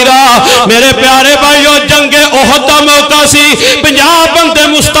کبیرہ میرے پیارے بھائیو جنگ احد دا موقع سی 50 بندے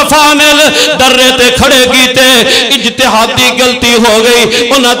مصطفیٰ نے درے تے کھڑے کیتے اجتہادی غلطی ہو گئی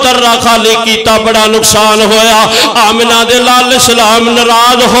انہاں درہ خالی کیتا بڑا نقصان ہویا آمنہ دے لال اسلام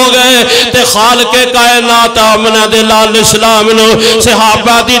ناراض ہو گئے تے خالق کائنات آمنہ دے لال اسلام نو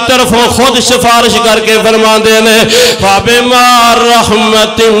صحابہ دی طرفوں خود سفارش کر کے فرما دینے فَبِمَا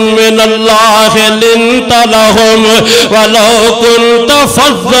رَحْمَةٍ مِّنَ اللَّهِ لِنْتَ لَهُمْ وَلَوْ كُنْتَ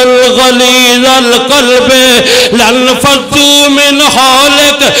فَضًّا غَلِيظَ الْقَلْبِ لَانفَضُّوا مِنْ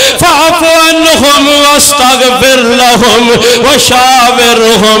حَوْلِكَ فَاعْفُ عَنْهُمْ وَاسْتَغْفِرْ لَهُمْ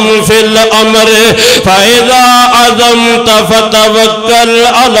وَشَاوِرْهُمْ فِي الْأَمْرِ فَإِذَا عَزَمْتَ فَتَوَكَّلْ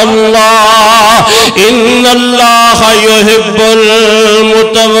عَلَى اللَّهِ إِنَّ اللَّهَ يُحِبُّ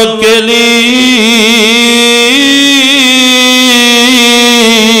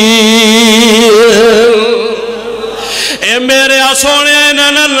المتوکلین اے میرے سونے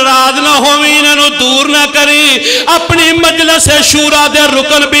انہاں ناراض نہ ہوویں انہاں دور نہ کری اپنی مجلس شورا دے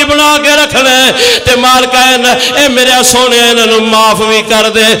رکن بھی بنا کے رکھنے تے مالکین اے میرے سونے انہاں معاف بھی کر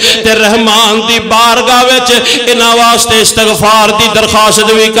دے تے رحمان دی بارگاہ وچ انہاں واسطے استغفار دی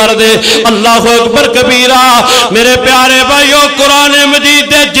درخواست بھی کر دے اللہ اکبر کبیرہ میرے پیارے بھائیو قرآن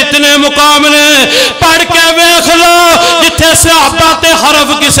مجید دے جتنے مقام نے پڑھ کے ویکھ لو جتھے صحابہ تے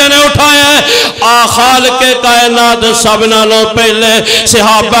حرف کسے نے اٹھایا ہے خالق کائنات سب نالوں پہلے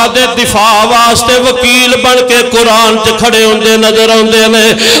صحابہ دے دفاع واسطے وکیل بن کے قرآن تے کھڑے ہوندے نظر آندے نے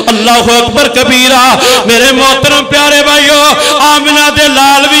اللہ اکبر کبیرہ میرے محترم پیارے بھائیو آمنہ دے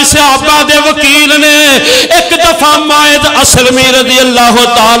لال بھی صحابہ دے وکیل نے ایک دفعہ مائد اسلمی رضی اللہ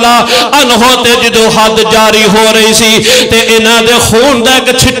تعالی عنہ تے جدو حد جاری ہو رہی سی تے انہاں دے خون دا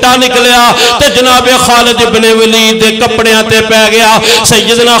ایک چھٹا نکلیا تے جناب خالد ابن ولید دے کپڑیاں تے پہ گیا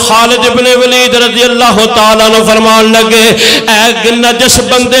سیدنا خالد ابن ولید رضی اللہ تعالیٰ نے فرمان لگے اے نجس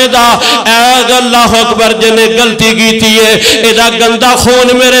بندے دا اے اللہ اکبر جنہیں غلطی کیتی ہے ایدہ گندہ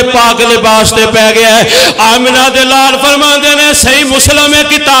خون میرے پاک لباس تے پہ گیا ہے آمنہ دلال فرمان دے نے صحیح مسلم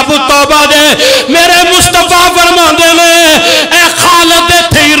کتاب توبہ دے میرے مصطفیٰ فرمان دے نے اے خالد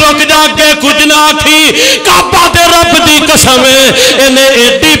تھی رک جا کے کچھ نہ آکھی کعبہ دے رب دی قسم ہے انہیں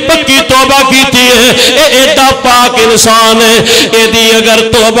ایڈی پکی توبہ کیتی ہے اے ایڈا پاک انسان ہے ایدی اگر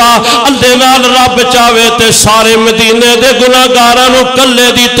توبہ اللہ نال رب چاہے تے سارے مدینے دے گناہگاراں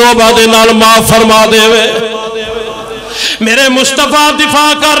کلے دی توبہ دے نال معاف فرما دے وے میرے مصطفیٰ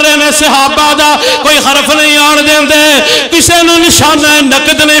دفاع کر رہے ہیں صحابہ دا کوئی حرف نہیں آن دیں دے کسے نو نشانہ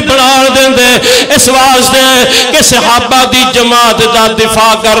نقد نہیں بڑھان دیں دے اس واسطے کہ صحابہ دی جماعت دا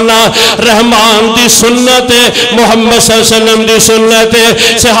دفاع کرنا رحمان دی سنت محمد صلی اللہ علیہ وسلم دی سنت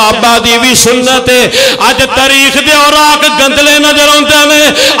صحابہ دی بھی سنت اج تاریخ دے اوراق گندلے نظر ہوندے نے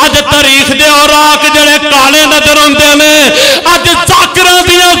اج تاریخ دے اوراق جڑے کالے نظر ہوندے نے اج ذاکراں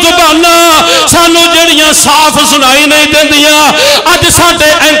دیاں زباناں سانو جڑیاں صاف سنائی نہیں دیا اج ساڈے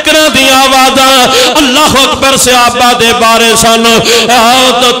اینکراں دی آوازاں اللہ اکبر صحابہ دے بارے سانو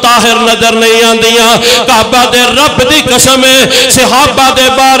طاہر نظر نہیں آندیاں کعبہ دے رب دی قسم ہے صحابہ دے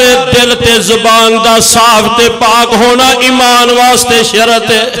بارے دل تے زبان دا صاف تے پاک ہونا ایمان واسطے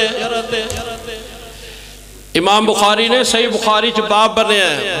شرط ہے امام بخاری نے صحیح بخاری چ باب بنیا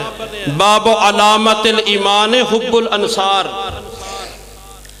ہے باب علامت الایمان حب الانصار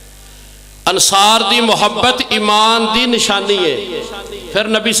انصار دی محبت ایمان دی نشانی ہے پھر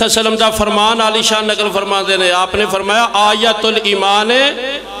نبی صلی اللہ علیہ وسلم دا فرمان علی شان نقل فرما دے نے آپ نے فرمایا آیت الایمان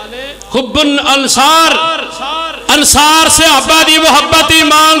حب الانصار انصار صحابہ دی محبت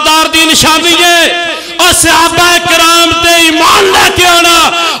ایماندار دی نشانی ہے اور صحابہ کرام تے ایمان لے کے آنا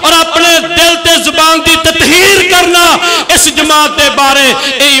اور اپنے دل تے زبان دی تطہیر کرنا اس جماعت دے بارے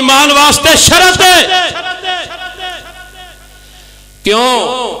ایمان واسطے شرط ہے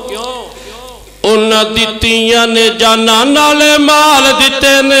کیوں انہاں دتیاں نے جانا نالے مال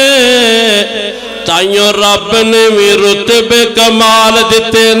دیتے نے تائیوں رب نے بھی رتبے کمال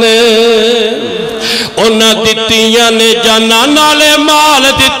دیتے نے انہاں دتیاں نے جانا نالے مال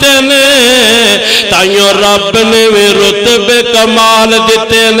دیتے نے تائیوں رب نے بھی رتبے کمال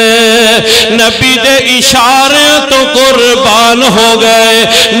دیتے نے نبی دے اشارے تو قربان ہو گئے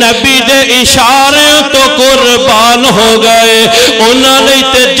نبی دے اشارے تو قربان ہو گئے انہوں نے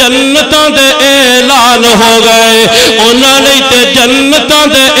تے جنتاں دے اعلان ہو گئے انہوں نے تے جنتاں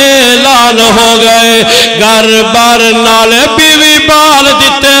دے اعلان ہو گئے گھر بار نال بیوی بال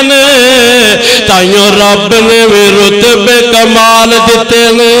دیتے نے تائیوں رب نے بھی رتبے کمال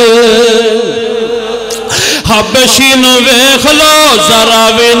دیتے نے حبشی نو ویکھ لو ذرا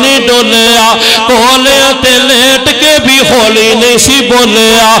بھی نہیں ڈولیا کھولیاں تے لیٹ کے بھی ہولی نہیں سی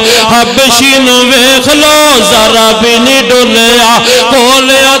بولیا حبشی نو ویکھ لو ذرا بھی نہیں ڈولیا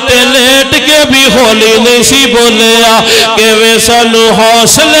کھولیاں تے لیٹ کے بھی ہولی نہیں سی بولیا کہ وے سانو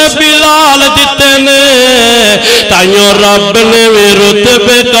حوصلے بلال دیتے نے تائیوں رب نے بھی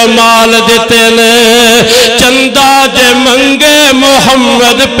رتبے کمال دیتے نے چندہ جے منگے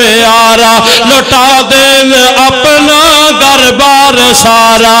محمد پیارا لٹا دین اپنا گھر بار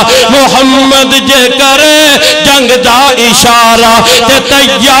سارا محمد جے کرے جنگ دا اشارہ تے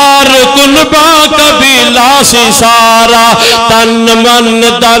تیار کنبا قبیلہ سی سارا تن من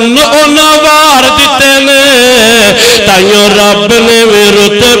دن انوار دیتے نے تائیوں رب نے بھی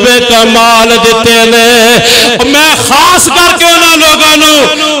رتبے کمال دیتے نے میں خاص کر کے انہاں لوگاں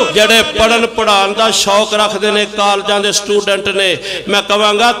نو جڑے پڑھن پڑھان دا شوق رکھ دینے کالجاں دے سٹوڈنٹ نے میں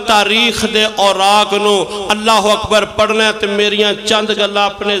کہاں گا تاریخ دے اوراق نو اللہ اکبر پڑھنا ہے تو میریاں چند گلا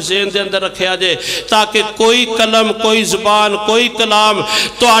اپنے ذہن دے اندر رکھیا جے تاکہ کوئی قلم کوئی زبان کوئی کلام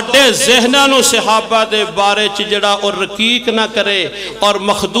تو اڈے ذہنہ نو صحابہ دے بارے چجڑا اور رقیق نہ کرے اور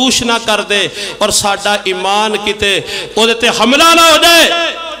مخدوش نہ کر دے اور ساڈا ایمان کیتے او دیتے حملہ نہ ہو جائے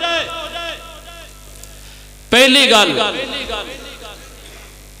پہلی گل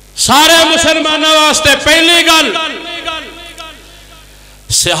سارے مسلمانوں واسطے پہلی گل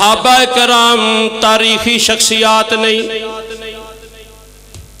صحابہ کرام تاریخی شخصیات نہیں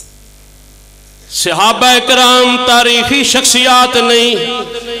صحابہ کرام تاریخی شخصیات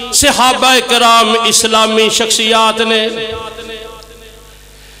نہیں صحابہ کرام اسلامی شخصیات نے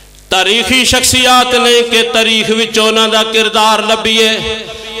تاریخی شخصیات نہیں کہ تاریخ وچونا دا کردار لبیے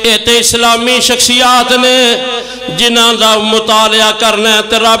ایتے اسلامی شخصیات نے جنہاں دا مطالعہ کرنا ہے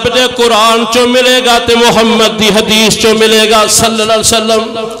تے رب دے قرآن چو ملے گا تے محمد دی حدیث چو ملے گا صلی اللہ علیہ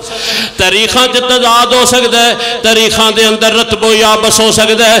وسلم تاریخاں تے تضاد ہو سکتا ہے تاریخاں دے اندر رتب و یابس ہو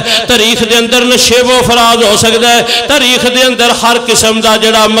سکتا ہے تاریخ دے اندر نشیب و فراز ہو سکتا ہے تاریخ دے اندر ہر قسم دا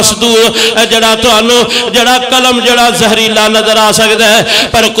جڑا مصدور جڑا توانو جڑا قلم جڑا زہریلا نظر آ سکتا ہے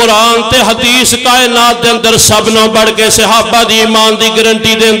پر قرآن تے حدیث کائنات دے اندر سب نو بڑھ کے صحابہ دی ایمان دی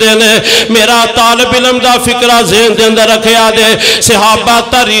گارنٹی دے میرا طالب علم دا فکرہ ذہن دے اندر رکھیا دے صحابہ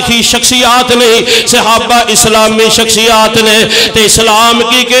تاریخی شخصیات نہیں صحابہ اسلامی شخصیات نے تے اسلام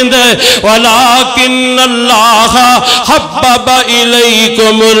کی کہندے وَلَكِنَّ اللَّهَ حَبَّبَ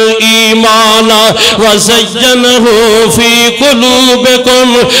إِلَيْكُمُ الْإِيمَانَ وَزَيَّنَهُ فِي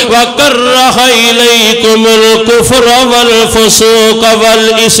قُلُوبِكُمْ وَكَرَّهَ إِلَيْكُمُ الْكُفْرَ وَالْفُسُوقَ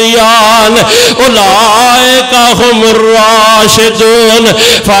وَالْعِصْيَانَ أُولَئِكَ هُمُ الرَّاشِدُونَ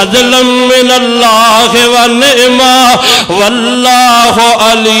فضلا من اللہ ونعمہ واللہ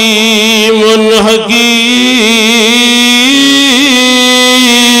علیم حکیم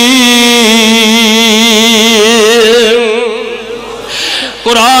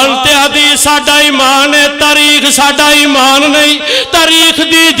قرآن تے حدیث ساڈا ایمان ہے تاریخ ساڈا ایمان نہیں تاریخ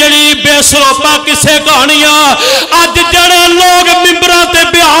دی جڑی بے سروپا کسے کہانیاں اج جڑے لوگ ممبراں تے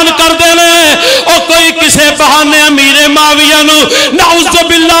بیان کر دے نے او کوئی کسے بہانے امیر معاویہ نو نعوذ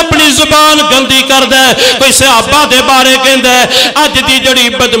باللہ اپنی زبان گندی کر دے کوئی صحابہ دے بارے کہندا ہے اج دی جڑی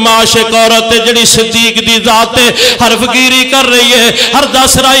بدماش عورت جڑی صدیق دی ذات تے حرف گیری کر رہی ہے ہردہ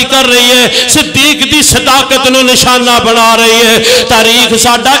سرائی کر رہی ہے صدیق دی صداقت نو نشانہ بنا رہی ہے تاریخ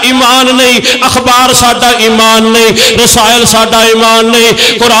ساڈا ایمان نہیں اخبار ساڈا ایمان نہیں رسائل ساڈا ایمان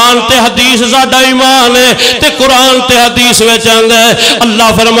نہیں قرآن تے حدیث ساڈا ایمان ہے تے قرآن تے حدیث وچ آندا ہے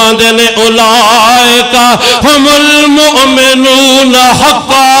اللہ فرماندے نے اولئک هم المؤمنون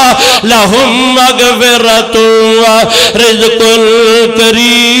حقا لهم مغفرۃ ورزق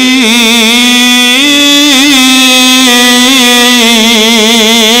کریم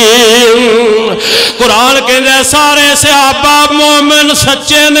قرآن کہندے سارے صحابہ مومن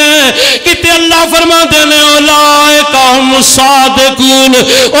سچے نے کتے اللہ فرما دینے اولائک ہم صادقون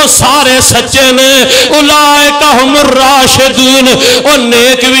او سارے سچے نے اولائک ہم الراشدون او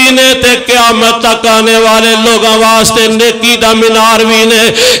نیک بھی نے تے قیامت تک آنے والے لوگاں واسطے نیکی دا مینار بھی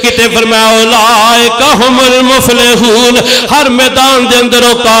نے کتے فرمایا اولائک ہم المفلحون ہر میدان دے اندر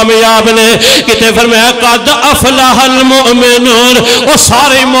وہ کامیاب نے کتے فرمایا قد افلح المؤمنون وہ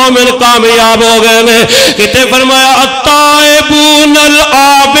سارے مومن کامیاب ہو گئے نے کتے فرمایا التائبون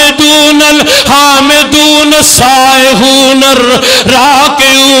العابدون الحامدون السائحون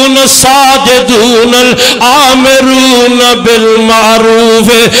الراکعون الساجدون الآمرون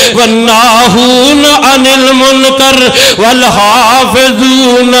بالمعروف والناہون عن المنکر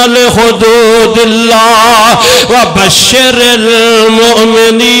والحافظون لحدود اللہ وبشر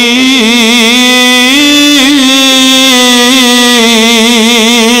المؤمنین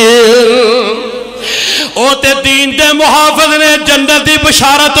اوتے دین دے محافظ نے جنت دی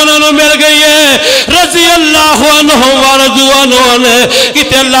بشارت انہوں مل گئی ہے رضی اللہ عنہ ورضوا عنہ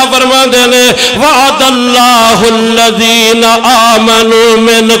کتے اللہ فرما دینے وعد اللہ الذین آمنوا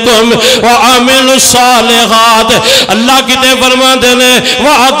منکم وعملوا الصالحات اللہ کتے فرما دینے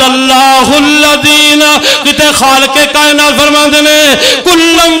وعد اللہ الذین کتے خالق کائنات فرما دینے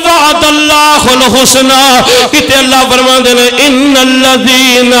کلم وعد اللہ الحسنہ کتے اللہ فرما دینے ان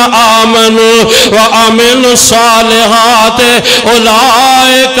الذین آمنوا وعملوا الصالحات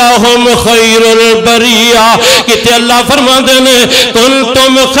اولئک ہم خیر البریہ کتے اللہ فرما دینے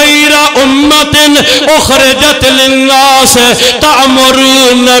کنتم خیر امت اخرجت للناس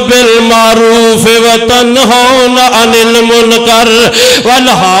تعمرون بالمعروف وتنہون عن المنکر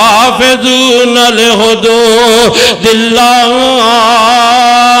والحافظون لحدود اللہ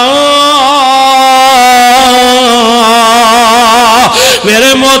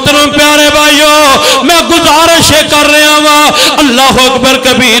میرے محترم پیارے بھائیوں میں گزارش کر رہا ہوں اللہ اکبر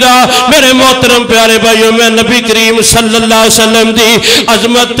کبیرہ میرے محترم پیارے بھائیوں میں نبی کریم صلی اللہ علیہ وسلم دی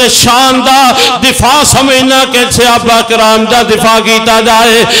عظمت شان دا دفاع سمجھنا کہ صحابہ کرام دا دفاع کیتا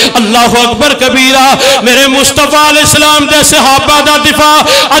جائے اللہ اکبر کبیرہ میرے مصطفیٰ علیہ السلام دے صحابہ دا دفاع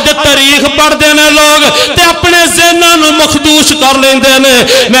اج تاریخ پڑھ دینے لوگ تے اپنے ذہنوں مخدوش کر لیندے نے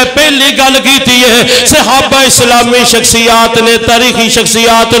میں پہلی گل کیتی ہے صحابہ اسلامی شخصیات نے تاریخی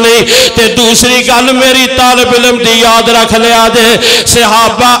شخصیات نہیں تے دوسری گل میری طالب علم دی یاد رکھ لیا دے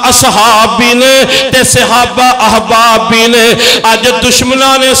صحابہ اصحاب بھی نے تے صحابہ احباب بھی نے آج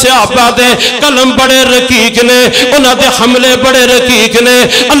دشمنہ نے صحابہ دے قلم بڑے رقیق نے انہاں دے حملے بڑے رقیق نے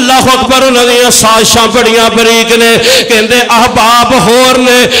اللہ اکبر انہاں دے سازشاں بڑیاں بریق نے کہندے احباب ہور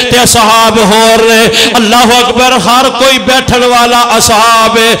نے تے اصحاب ہور نے اللہ اکبر ہر کوئی بیٹھن والا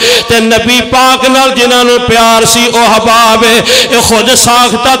اصحاب ہے تے نبی پاک نال جنہاں نوں پیار سی او احباب ہے خود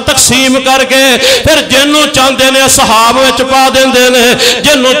ساختہ تقسیم کر کے پھر جنوں چاندے نے صحاب وچ پا دیندے نے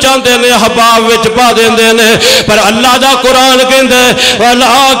جنوں چاندے نے حباب وچ پا دیندے نے پر اللہ دا قرآن کہندے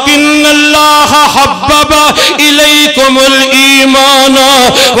وَلَكِنَّ اللَّهَ حَبَّبَ إِلَيْكُمُ الْإِيمَانَ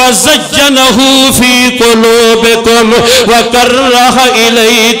وَزَيَّنَهُ فِي قُلُوبِكُمْ وَكَرَّهَ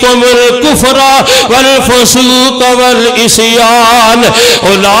إِلَيْكُمُ الْكُفْرَ وَالْفُسُوقَ وَالْعِصْيَانَ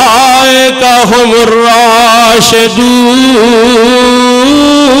أُولَئِكَ هُمُ الرَّاشِدُونَ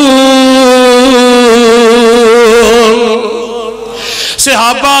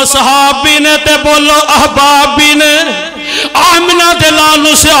صحابہ صحابی نے تے بولو احباب بھی نے آمنہ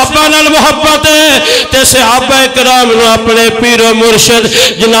دلانو صحابہ نال محبت ہے تے صحابہ کرام نو اپنے پیر و مرشد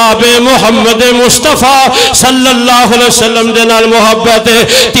جناب محمد مصطفیٰ صلی اللہ علیہ وسلم دے نال محبت ہے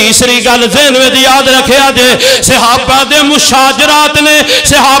تیسری گل ذہن میں یاد رکھیا جے صحابہ دے مشاجرات نے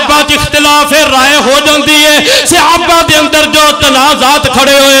صحابہ دی اختلاف رائے ہو جاندی ہے صحابہ دے اندر جو تنازعات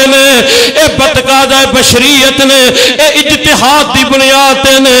کھڑے ہوئے نے اے بتقاضۂ بشریت نے اے اجتہاد دی بنیاد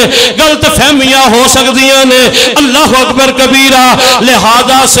نے غلط فہمیاں ہو سکدیاں نے اللہ اکبر کبیرہ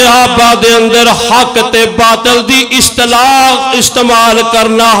لہذا صحابہ دے اندر حق تے باطل دی اصطلاح استعمال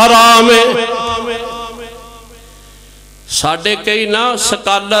کرنا حرام ہے ساڑھے کئی نا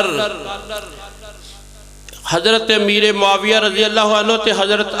سکالر حضرت امیر معاویہ رضی اللہ عنہ تے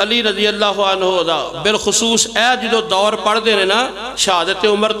حضرت علی رضی اللہ عنہ دا بالخصوص اے جدو دور پڑھ دینے نا شہادت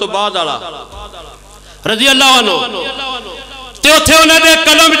عمر تو بعد آلا رضی اللہ عنہ تے اتھے انہیں دے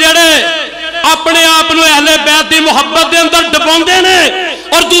قلم جڑے اپنے آپنو اہل بیت دی محبت دے اندر ڈبوندے نے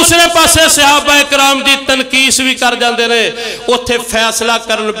اور دوسرے پاسے صحابہ اکرام دی تنقیس بھی کر جاندے نے اتھے فیصلہ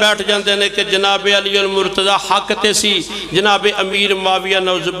کرن بیٹھ جاندے نے کہ جناب علی المرتضی حق تے سی جناب امیر معاویہ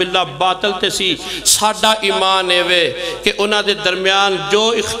نعوذ باللہ باطل تے سی ساڑھا ایمان ہے کہ انہاں دے درمیان جو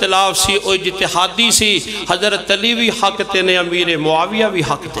اختلاف سی او اجتہادی سی حضرت علی بھی حق تے نے امیر معاویہ بھی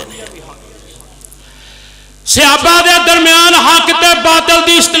حق تے نے صحابہ دے درمیان حق تے باطل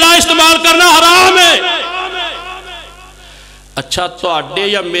دی اصطلاح استعمال کرنا حرام ہے. اچھا تواڈے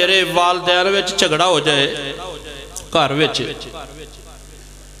یا میرے والدین وچ جھگڑا ہو جائے گھر وچ،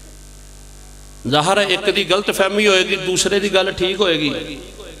 ظاہر ہے ایک دی غلط فہمی ہوئے گی، دوسرے دی گل ٹھیک ہوئے گی،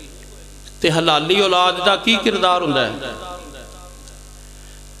 تے حلالی اولاد دا کی کردار ہوندا ہے؟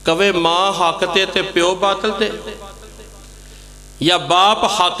 کوے ماں حق تے پیو باطل تے، یا باپ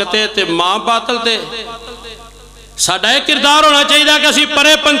حق تے ماں باطل تے؟ ساڈا ایک کردار ہونا چاہیے کہ اسی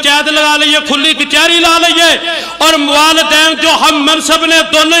پرے پنچایت لگا لئیے، کھلی کچہری لا لئیے، اور والدین جو ہم منصب نے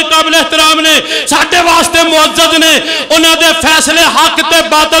دونوں ہی قابل احترام نے، ساڈے واسطے معزز نے، انہاں دے فیصلے حق تے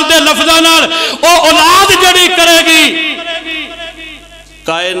باطل دے لفظاں نال او اولاد جڑی کرے گی،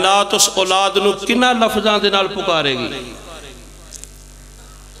 کائنات اس اولاد نو کنہ لفظاں دے نال پکارے گی؟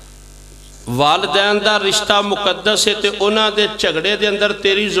 والدین دا رشتہ مقدس ہے تے انہاں دے جھگڑے دے اندر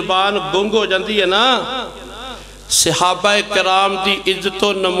تیری زبان گنگ ہو جاندی ہے نا. صحابہ کرام دی عزت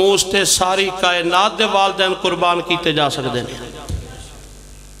و نموز تے ساری کائنات دے والدین قربان کیتے جا سکتے ہیں.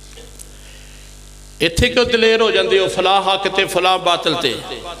 ایتھے کیوں دلیر ہو جاندے ہو فلاں حق تے فلاں باطل تے؟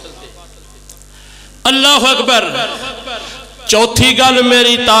 اللہ اکبر. چوتھی گل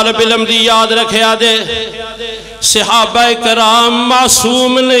میری طالب علم دی یاد رکھیا دے، صحابہ کرام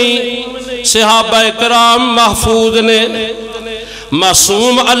معصوم نہیں، صحابہ کرام محفوظ نے.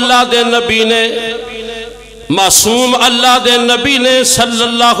 معصوم اللہ دے نبی نے، معصوم اللہ دے نبی نے صلی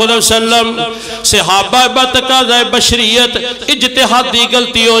اللہ علیہ وسلم. صحابہ بتقاضۂ بشریت اجتہادی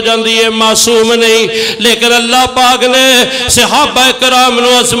غلطی ہو جاندی ہے، معصوم نہیں، لیکن اللہ پاک نے صحابہ کرام نو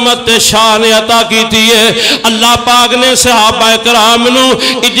عظمت شان عطا کیتی ہے. اللہ پاک نے صحابہ کرام نو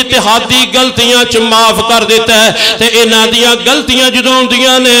اجتہادی غلطیاں چ معاف کر دیتا ہے، تے انہاں دیاں غلطیاں جدوں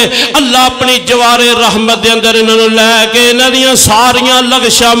ہوندیاں نے اللہ اپنی جوار رحمت دے اندر انہاں نو لے کے انہاں دیاں ساریاں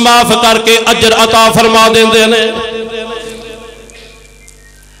لغشاں معاف کر کے اجر عطا فرما دیندے نے.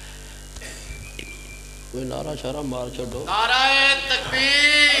 کوئی نعرہ شارہ مار چھڑو. نعرہ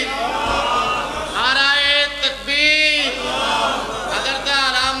تکبیر، نعرہ تکبیر. حضرت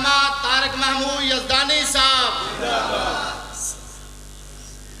علامہ طارق محمود یزدانی صاحب.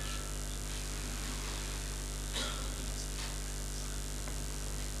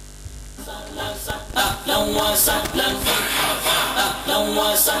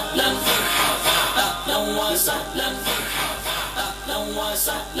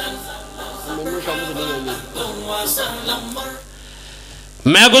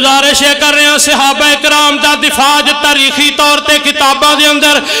 میں گزارش یہ کر رہے ہیں صحابہ کرام دا دفاع تاریخی طور تے کتاباں دے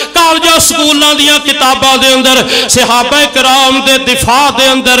اندر، کالجاں سکولاں دیاں کتاباں دے اندر صحابہ کرام دے دفاع دے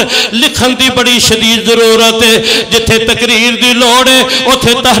اندر لکھن دی بڑی شدید ضرورت ہے. جتھے تقریر دی لوڑ ہے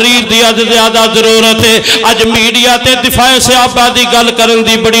اتھے تحریر دی زیادہ ضرورت ہے. اج میڈیا تے دفاع صحابہ دی گل کرن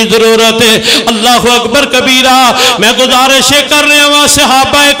دی بڑی ضرورت ہے. اللہ اکبر کبیرہ. میں گزارش یہ کر رہے ہیں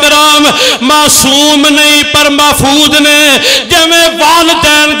صحابہ کرام معصوم نہیں پر محفوظ نے. جویں والدین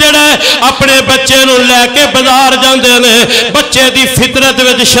جڑے اپنے بچے نو لے کے بازار جاندے نے، بچے دی فطرت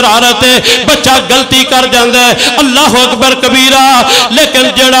وچ شرارت ہے، بچہ غلطی کر جاندا ہے، اللہ اکبر کبیرہ، لیکن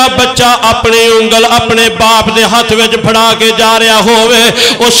جڑا بچہ اپنی انگل اپنے باپ دے ہاتھ وچ پھڑا کے جا رہا ہوئے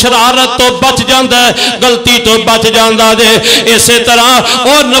او شرارت تو بچ جاندا ہے، غلطی تو بچ جاندا دے. اسی طرح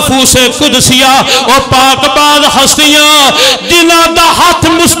او نفوس قدسیہ، او پاک باز ہستیاں جنہاں دا ہاتھ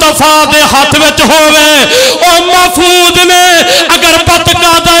مصطفیٰ دے ہاتھ وچ ہوئے او محفوظ نے. اگر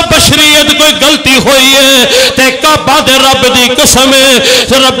بتقاضۂ بشریت کوئی غلطی ہوئی ہے تے کعبہ دے رب دی قسم ہے،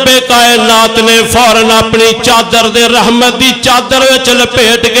 رب کائنات نے فوراً اپنی چادر دے رحمت دی چادر وچ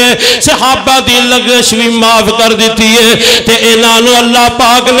لپیٹ کے صحابہ دی لغزش بھی معاف کر دیتی ہے. تے انہاں نو اللہ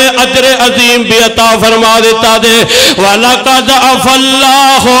پاک نے اجر عظیم بھی عطا فرما دیتا دے. وَلَقَدْ عَفَا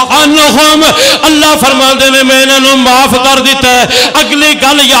اللَّهُ عَنْهُمْ، اللہ فرماندے نے میں انہاں نو معاف کر دیتا ہے. اگلی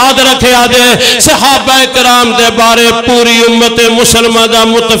گل یاد رکھیا دے، صحابہ کرام دے بارے پوری امت مسلمہ دا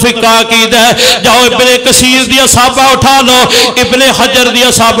متفقہ عقیدہ ہے. جاؤ ابن کثیر دی اصحابہ اٹھا لو، ابن حجر دی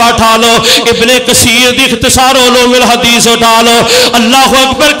اصحابہ اٹھا لو، ابن کثیر دی اختصار علوم الحدیث اٹھا لو، اللہ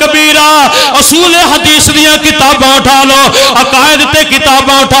اکبر کبیرہ، اصول حدیث دیا کتاباں اٹھا لو، عقائد تے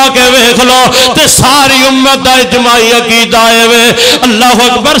کتاباں اٹھا کے ویکھ لو، تے ساری امت دا اجماعی عقیدہ ہے. اللہ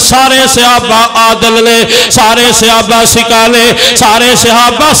اکبر. سارے صحابہ عادل نے، سارے صحابہ ثقہ نے، سارے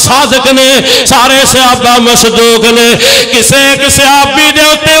صحابہ صادق نے، سارے صحابہ مصدوق نے. کسے ایک صحابی دے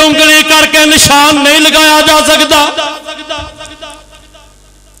اتے انگلی کر کے نشان نہیں لگایا جا سکتا.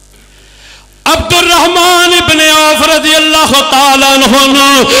 عبد الرحمن ابن عوف رضی اللہ تعالیٰ عنہ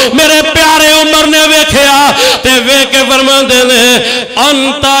میرے پیارے عمر نے ویکھیا تے ویکھ کے فرماندے نے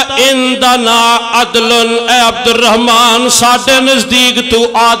انت عندنا عدل، اے عبد الرحمن ساڈے نزدیک تو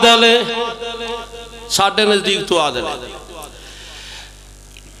عادل ہے. ساڑھے نزدیک تو عادل ہے۔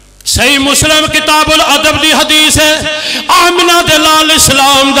 صحیح مسلم کتاب الادب دی حدیث ہے، آمنہ دلال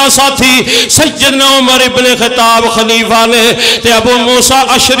اسلام دا ساتھی سیدنا عمر ابن خطاب خلیفہ نے تے ابو موسیٰ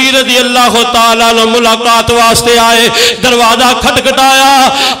اشعری رضی اللہ تعالیٰ نے ملاقات واسطے آئے، دروازہ کھٹکھٹایا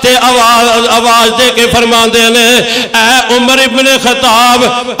تے آواز دے کے فرماندے نے اے عمر ابن خطاب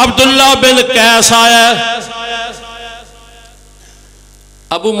عبداللہ بن قیس آیا۔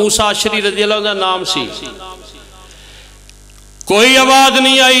 ابو موسیٰ اشعری رضی اللہ عنہ نام سی، کوئی آواز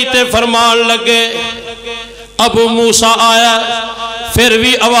نہیں آئی تے فرمان لگے ابو موسیٰ آیا، پھر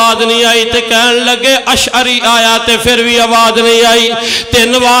بھی آواز نہیں آئی تے کہن لگے اشعری آیا تے پھر بھی آواز نہیں آئی،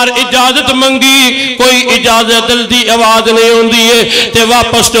 تین بار اجازت منگی کوئی اجازت دل دی آواز نہیں ہوندی ہے تے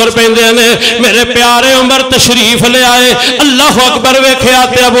واپس ٹر پیندے نے۔ میرے پیارے عمر تشریف لے آئے، اللہ اکبر ویکھیا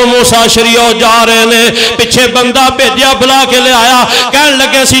تے ابو موسیٰ اشعری جا رہے نے، پیچھے بندہ بھیجیا بلا کے لے آیا، کہن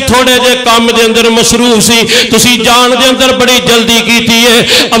لگے سی تھوڑے جے کام دے اندر مصروف سی، تسی جان دے اندر بڑی جلدی کیتی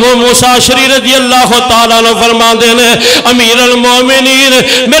ہے۔ ابو موسیٰ اشعری رضی اللہ تعالیٰ نے فرما دینے امیر المومنین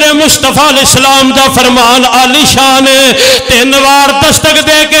میرے مصطفیٰ علیہ السلام دا فرمان عالی شان ہے، تین بار دستک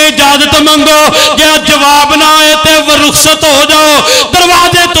دے کے اجازت منگو، جے جواب نہ آئے تے وہ رخصت ہو جاؤ،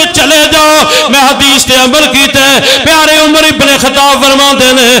 دروازے تو چلے جاؤ۔ میں حدیث تے عمل کیتے ہیں، پیارے عمر ابن خطاب فرما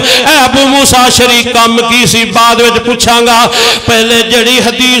دینے اے ابو موسیٰ اشعری کام کی سی بعد وچ پوچھاں گا، پہلے جڑی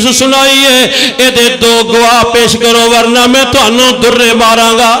حدیث سنائی ہے اے دے دو گواہ پیش کرو ورنہ میں تو انہوں درے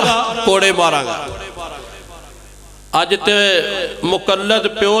ماراں گا، کوڑے ماراں گا۔ آج تے مقلد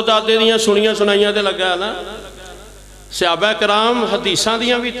پیو دادے دیاں سنیاں سنائیاں دے لگا ہے نا، صحابہ کرام حدیثاں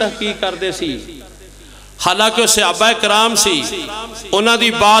دیاں بھی تحقیق کر دے سی، حالانکہ صحابہ کرام سی انہاں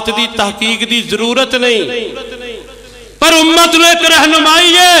دی بات دی تحقیق دی ضرورت نہیں، پر امت نے ایک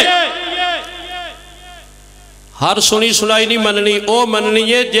رہنمائی ہے، ہر سنی سنائی نہیں مننی، او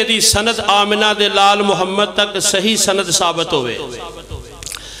مننی ہے جے دی سند آمنہ دے لال محمد تک صحیح سند ثابت ہوئے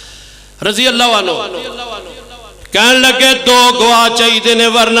رضی اللہ عنہ۔ کہن لگے دو گواہ چاہی دینے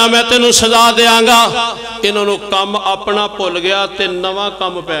ورنہ میں تینوں سزا دیاں گا، انہوں نے کام اپنا پھول گیا تے نواں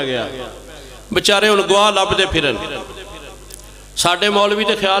کام پہ گیا، بچارے ان گواہ لب دے پھرن۔ ساڑھے مولوی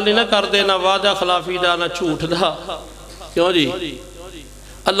تے خیال نہیں نہ کر دے نہ وعدہ خلافی دا نہ جھوٹ دا، کیوں جی؟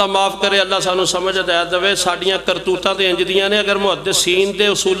 اللہ معاف کرے، اللہ سانو سمجھ ہدایت دے، ساڑیاں کرتوتاں دے انج دیاں نے، اگر محدثین دے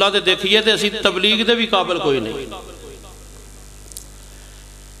اصولہ دے دیکھئے تے اسی تبلیغ دے بھی قابل کوئی نہیں۔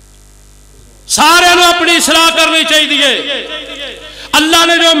 سارے نے اپنی اصلاح کرنی چاہیے۔ اللہ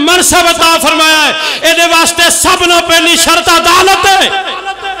نے جو منصب عطا فرمایا ہے اے واسطے سب نے پہلی شرط عدالت ہے۔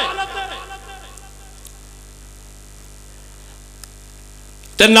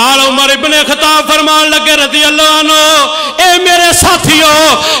 تے نال عمر ابن خطاب فرمان لگے رضی اللہ عنہ اے میرے ساتھیوں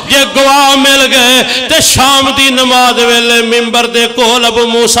یہ گواہ مل گئے تے شام دی نماز ویلے ممبر دے کول ابو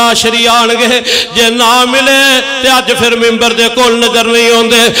موسیٰ اشعری آن گئے، جے نہ ملے تے اج پھر ممبر دے کول نظر نہیں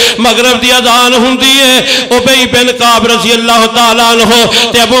ہوندے، مغرب دی اذان ہوندی ہے، ابی بن کعب رضی اللہ تعالیٰ عنہ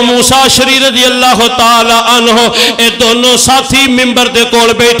تے ابو موسیٰ اشعری رضی اللہ تعالیٰ عنہ اے دونوں ساتھی ممبر دے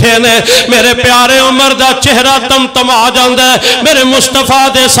کول بیٹھے نے۔ میرے پیارے عمر دا چہرہ تمتما جاندا ہے، میرے مصطفیٰ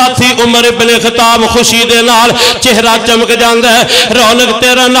دے ساتھی عمر ابن خطاب خوشی دے نال چہرہ چمک جاندا ہے، رونق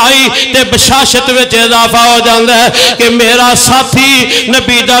تیرا نائی تے بشاشت وچ اضافہ ہو جاندا ہے کہ میرا ساتھی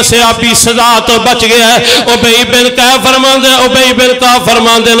نبی دا صحابی سزا تو بچ گیا ہے۔ ابی بن کعب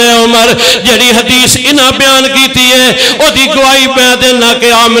فرماندے نے عمر جڑی حدیث انہاں بیان کیتی ہے او دی گواہی پہ دینا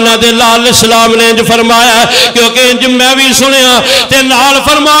کہ آمنہ دے لال اسلام نے انج فرمایا ہے، کیونکہ انج میں بھی سنیا تے نال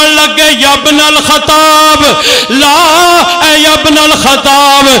فرمان لگے یا ابن الخطاب لا اے یا ابن الخطاب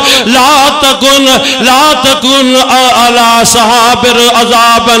لا تکن علی صحابر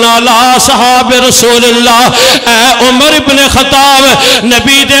عذابنا لا صحاب رسول اللہ۔ اے عمر ابن خطاب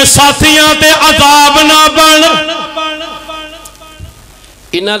نبی دے ساتھیاں تے عذاب نہ بن۔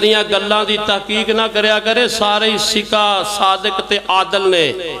 انہاں دیاں گلاں دی تحقیق نہ کریا کرے، سارے سکا صادق تے عادل نے،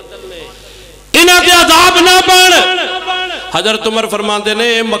 انہاں دے عذاب نہ بن۔ حضرت عمر فرماندے نے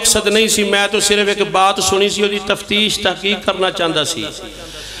یہ مقصد نہیں سی، میں تو صرف ایک بات سنی سی، دی تفتیش تحقیق کرنا چاہتا سی۔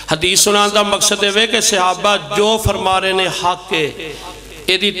 حدیث سنان دا مقصد ہے کہ صحابہ جو فرما رہے نے حق کے،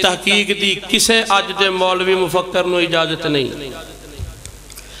 یہ دی تحقیق دی کسے آج دے مولوی مفکر نو اجازت نہیں۔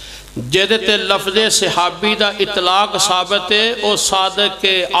 جیدے تے لفظ صحابی دا اطلاق ثابت ہے، او صادق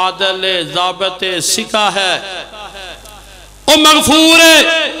عادل ضابط سکا ہے، او مغفور ہے،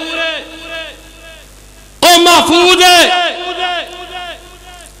 او محفوظ ہے۔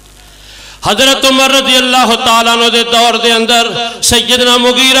 حضرت عمر رضی اللہ تعالیٰ عنہ دے دور دے اندر سیدنا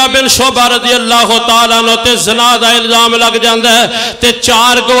مغیرہ بن شعبہ رضی اللہ تعالیٰ عنہ تے زنا دا الزام لگ جاندہ ہے تے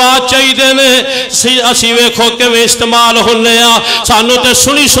 4 گواہ چاہی دینے اسی ویکھو کہ میں استعمال ہونے سانو تے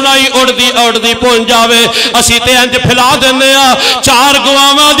سنی سنائی اڑ دی پہنچ جاوے اسی تے انج پھیلا دینے 4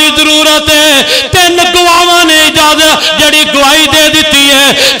 گواہاں دی ضرورت ہے 3 گواہاں نے اجازت جڑی گواہی دے دیتی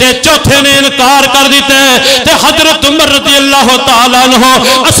ہے تے چوتھے نے انکار کر دیتے ہیں تے حضرت عمر رضی اللہ تعالیٰ عنہ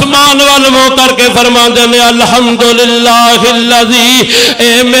اسمان والمو کر کے فرمان دینے الحمدللہ اللذی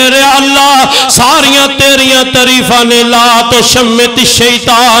اے میرے اللہ ساریاں تیریاں تعریفاں نے لا تو شمت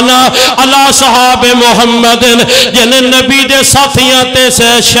شیطان علی صحاب محمد جن نبی دے ساتھیاں تے سے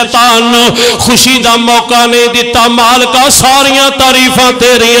شیطان خوشی دا موقع نہیں دیتا مال کا ساریاں تعریفاں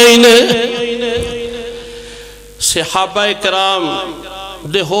تیریاں ہی نے صحابہ کرام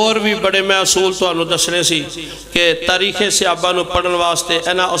دے ہور بھی بڑے میں اصول تو انہوں دسنے سی کہ تاریخ صحابہ نو پڑھن واسطے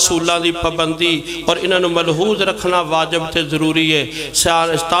اینا اصولان دی پابندی اور انہاں نو ملحوظ رکھنا واجب تے ضروری ہے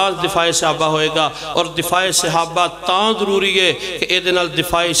تاں دفاع صحابہ ہوئے گا اور دفاع صحابہ تاں ضروری ہے کہ اے دنال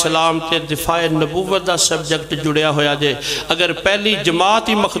دفاع اسلام تے دفاع نبوت دا سبجیکٹ جڑیا ہویا جائے اگر پہلی جماعت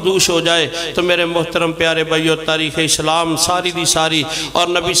ہی مخدوش ہو جائے تو میرے محترم پیارے بھائیو تاریخ اسلام ساری دی ساری اور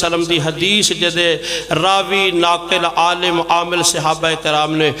نبی صلی اللہ علیہ وسلم دی حدیث جدے راوی ناقل عالم عامل صحابہ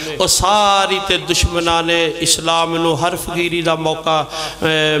کرام نے اور ساری تے دشمنان اسلام نو حرف گیری دا موقع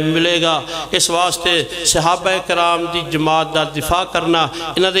ملے گا اس واسطے صحابہ کرام دی جماعت دا دفاع کرنا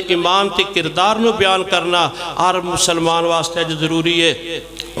انہ دے ایمان تے کردار نو بیان کرنا ہر مسلمان واسطے جو ضروری ہے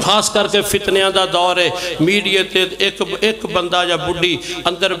خاص کر کے فتنیاں دا دور ہے میڈیا تے ایک بندہ یا بڑی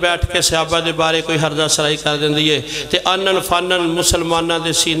اندر بیٹھ کے صحابہ دے بارے کوئی حرضہ سرائی کر دیں دیئے تے انن فانن مسلمانہ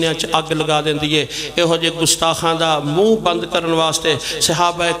دے سینے چ اگ لگا دیں دیئے اے ہو جے گستاخاں دا منہ بند کرن واسطے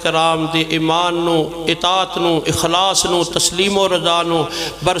صحابہ کرام دی ایمان نو اطاعت نو اخلاص نو تسلیم و رضا نو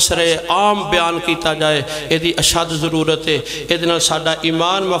برسر عام بیان کیتا جائے اے دی اشد ضرورت ہے اے دنال ساڑا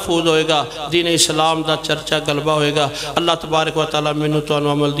ایمان محفوظ ہوئے گا دین اسلام دا چرچہ غلبہ ہوئے گا اللہ تبارک و تعالی منو تو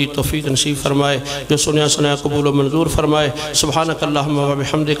انو عمل دی توفیق نصیب فرمائے جو سنیا قبول و منظور فرمائے سبحانک اللہم و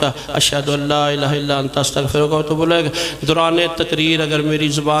بحمدک اشہد ان لا الہ الا انت استغفرک و اتوب الیک دوران تقریر اگر میری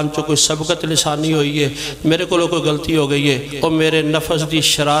زبان چو کوئی سبقت لسانی ہوئی ہے میرے کو کوئی غلطی ہو گئی ہے اور میرے نفس دی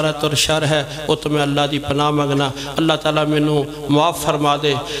شرارت اور شر ہے وہ تو میں اللہ دی پناہ مانگنا اللہ تعالیٰ منو معاف فرما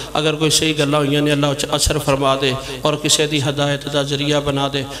دے اگر کوئی صحیح گلہ ہوئی یعنی اللہ اثر فرما دے اور کسی دی ہدایت دا ذریعہ بنا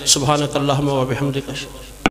دے سبحانک اللہم و بحمدک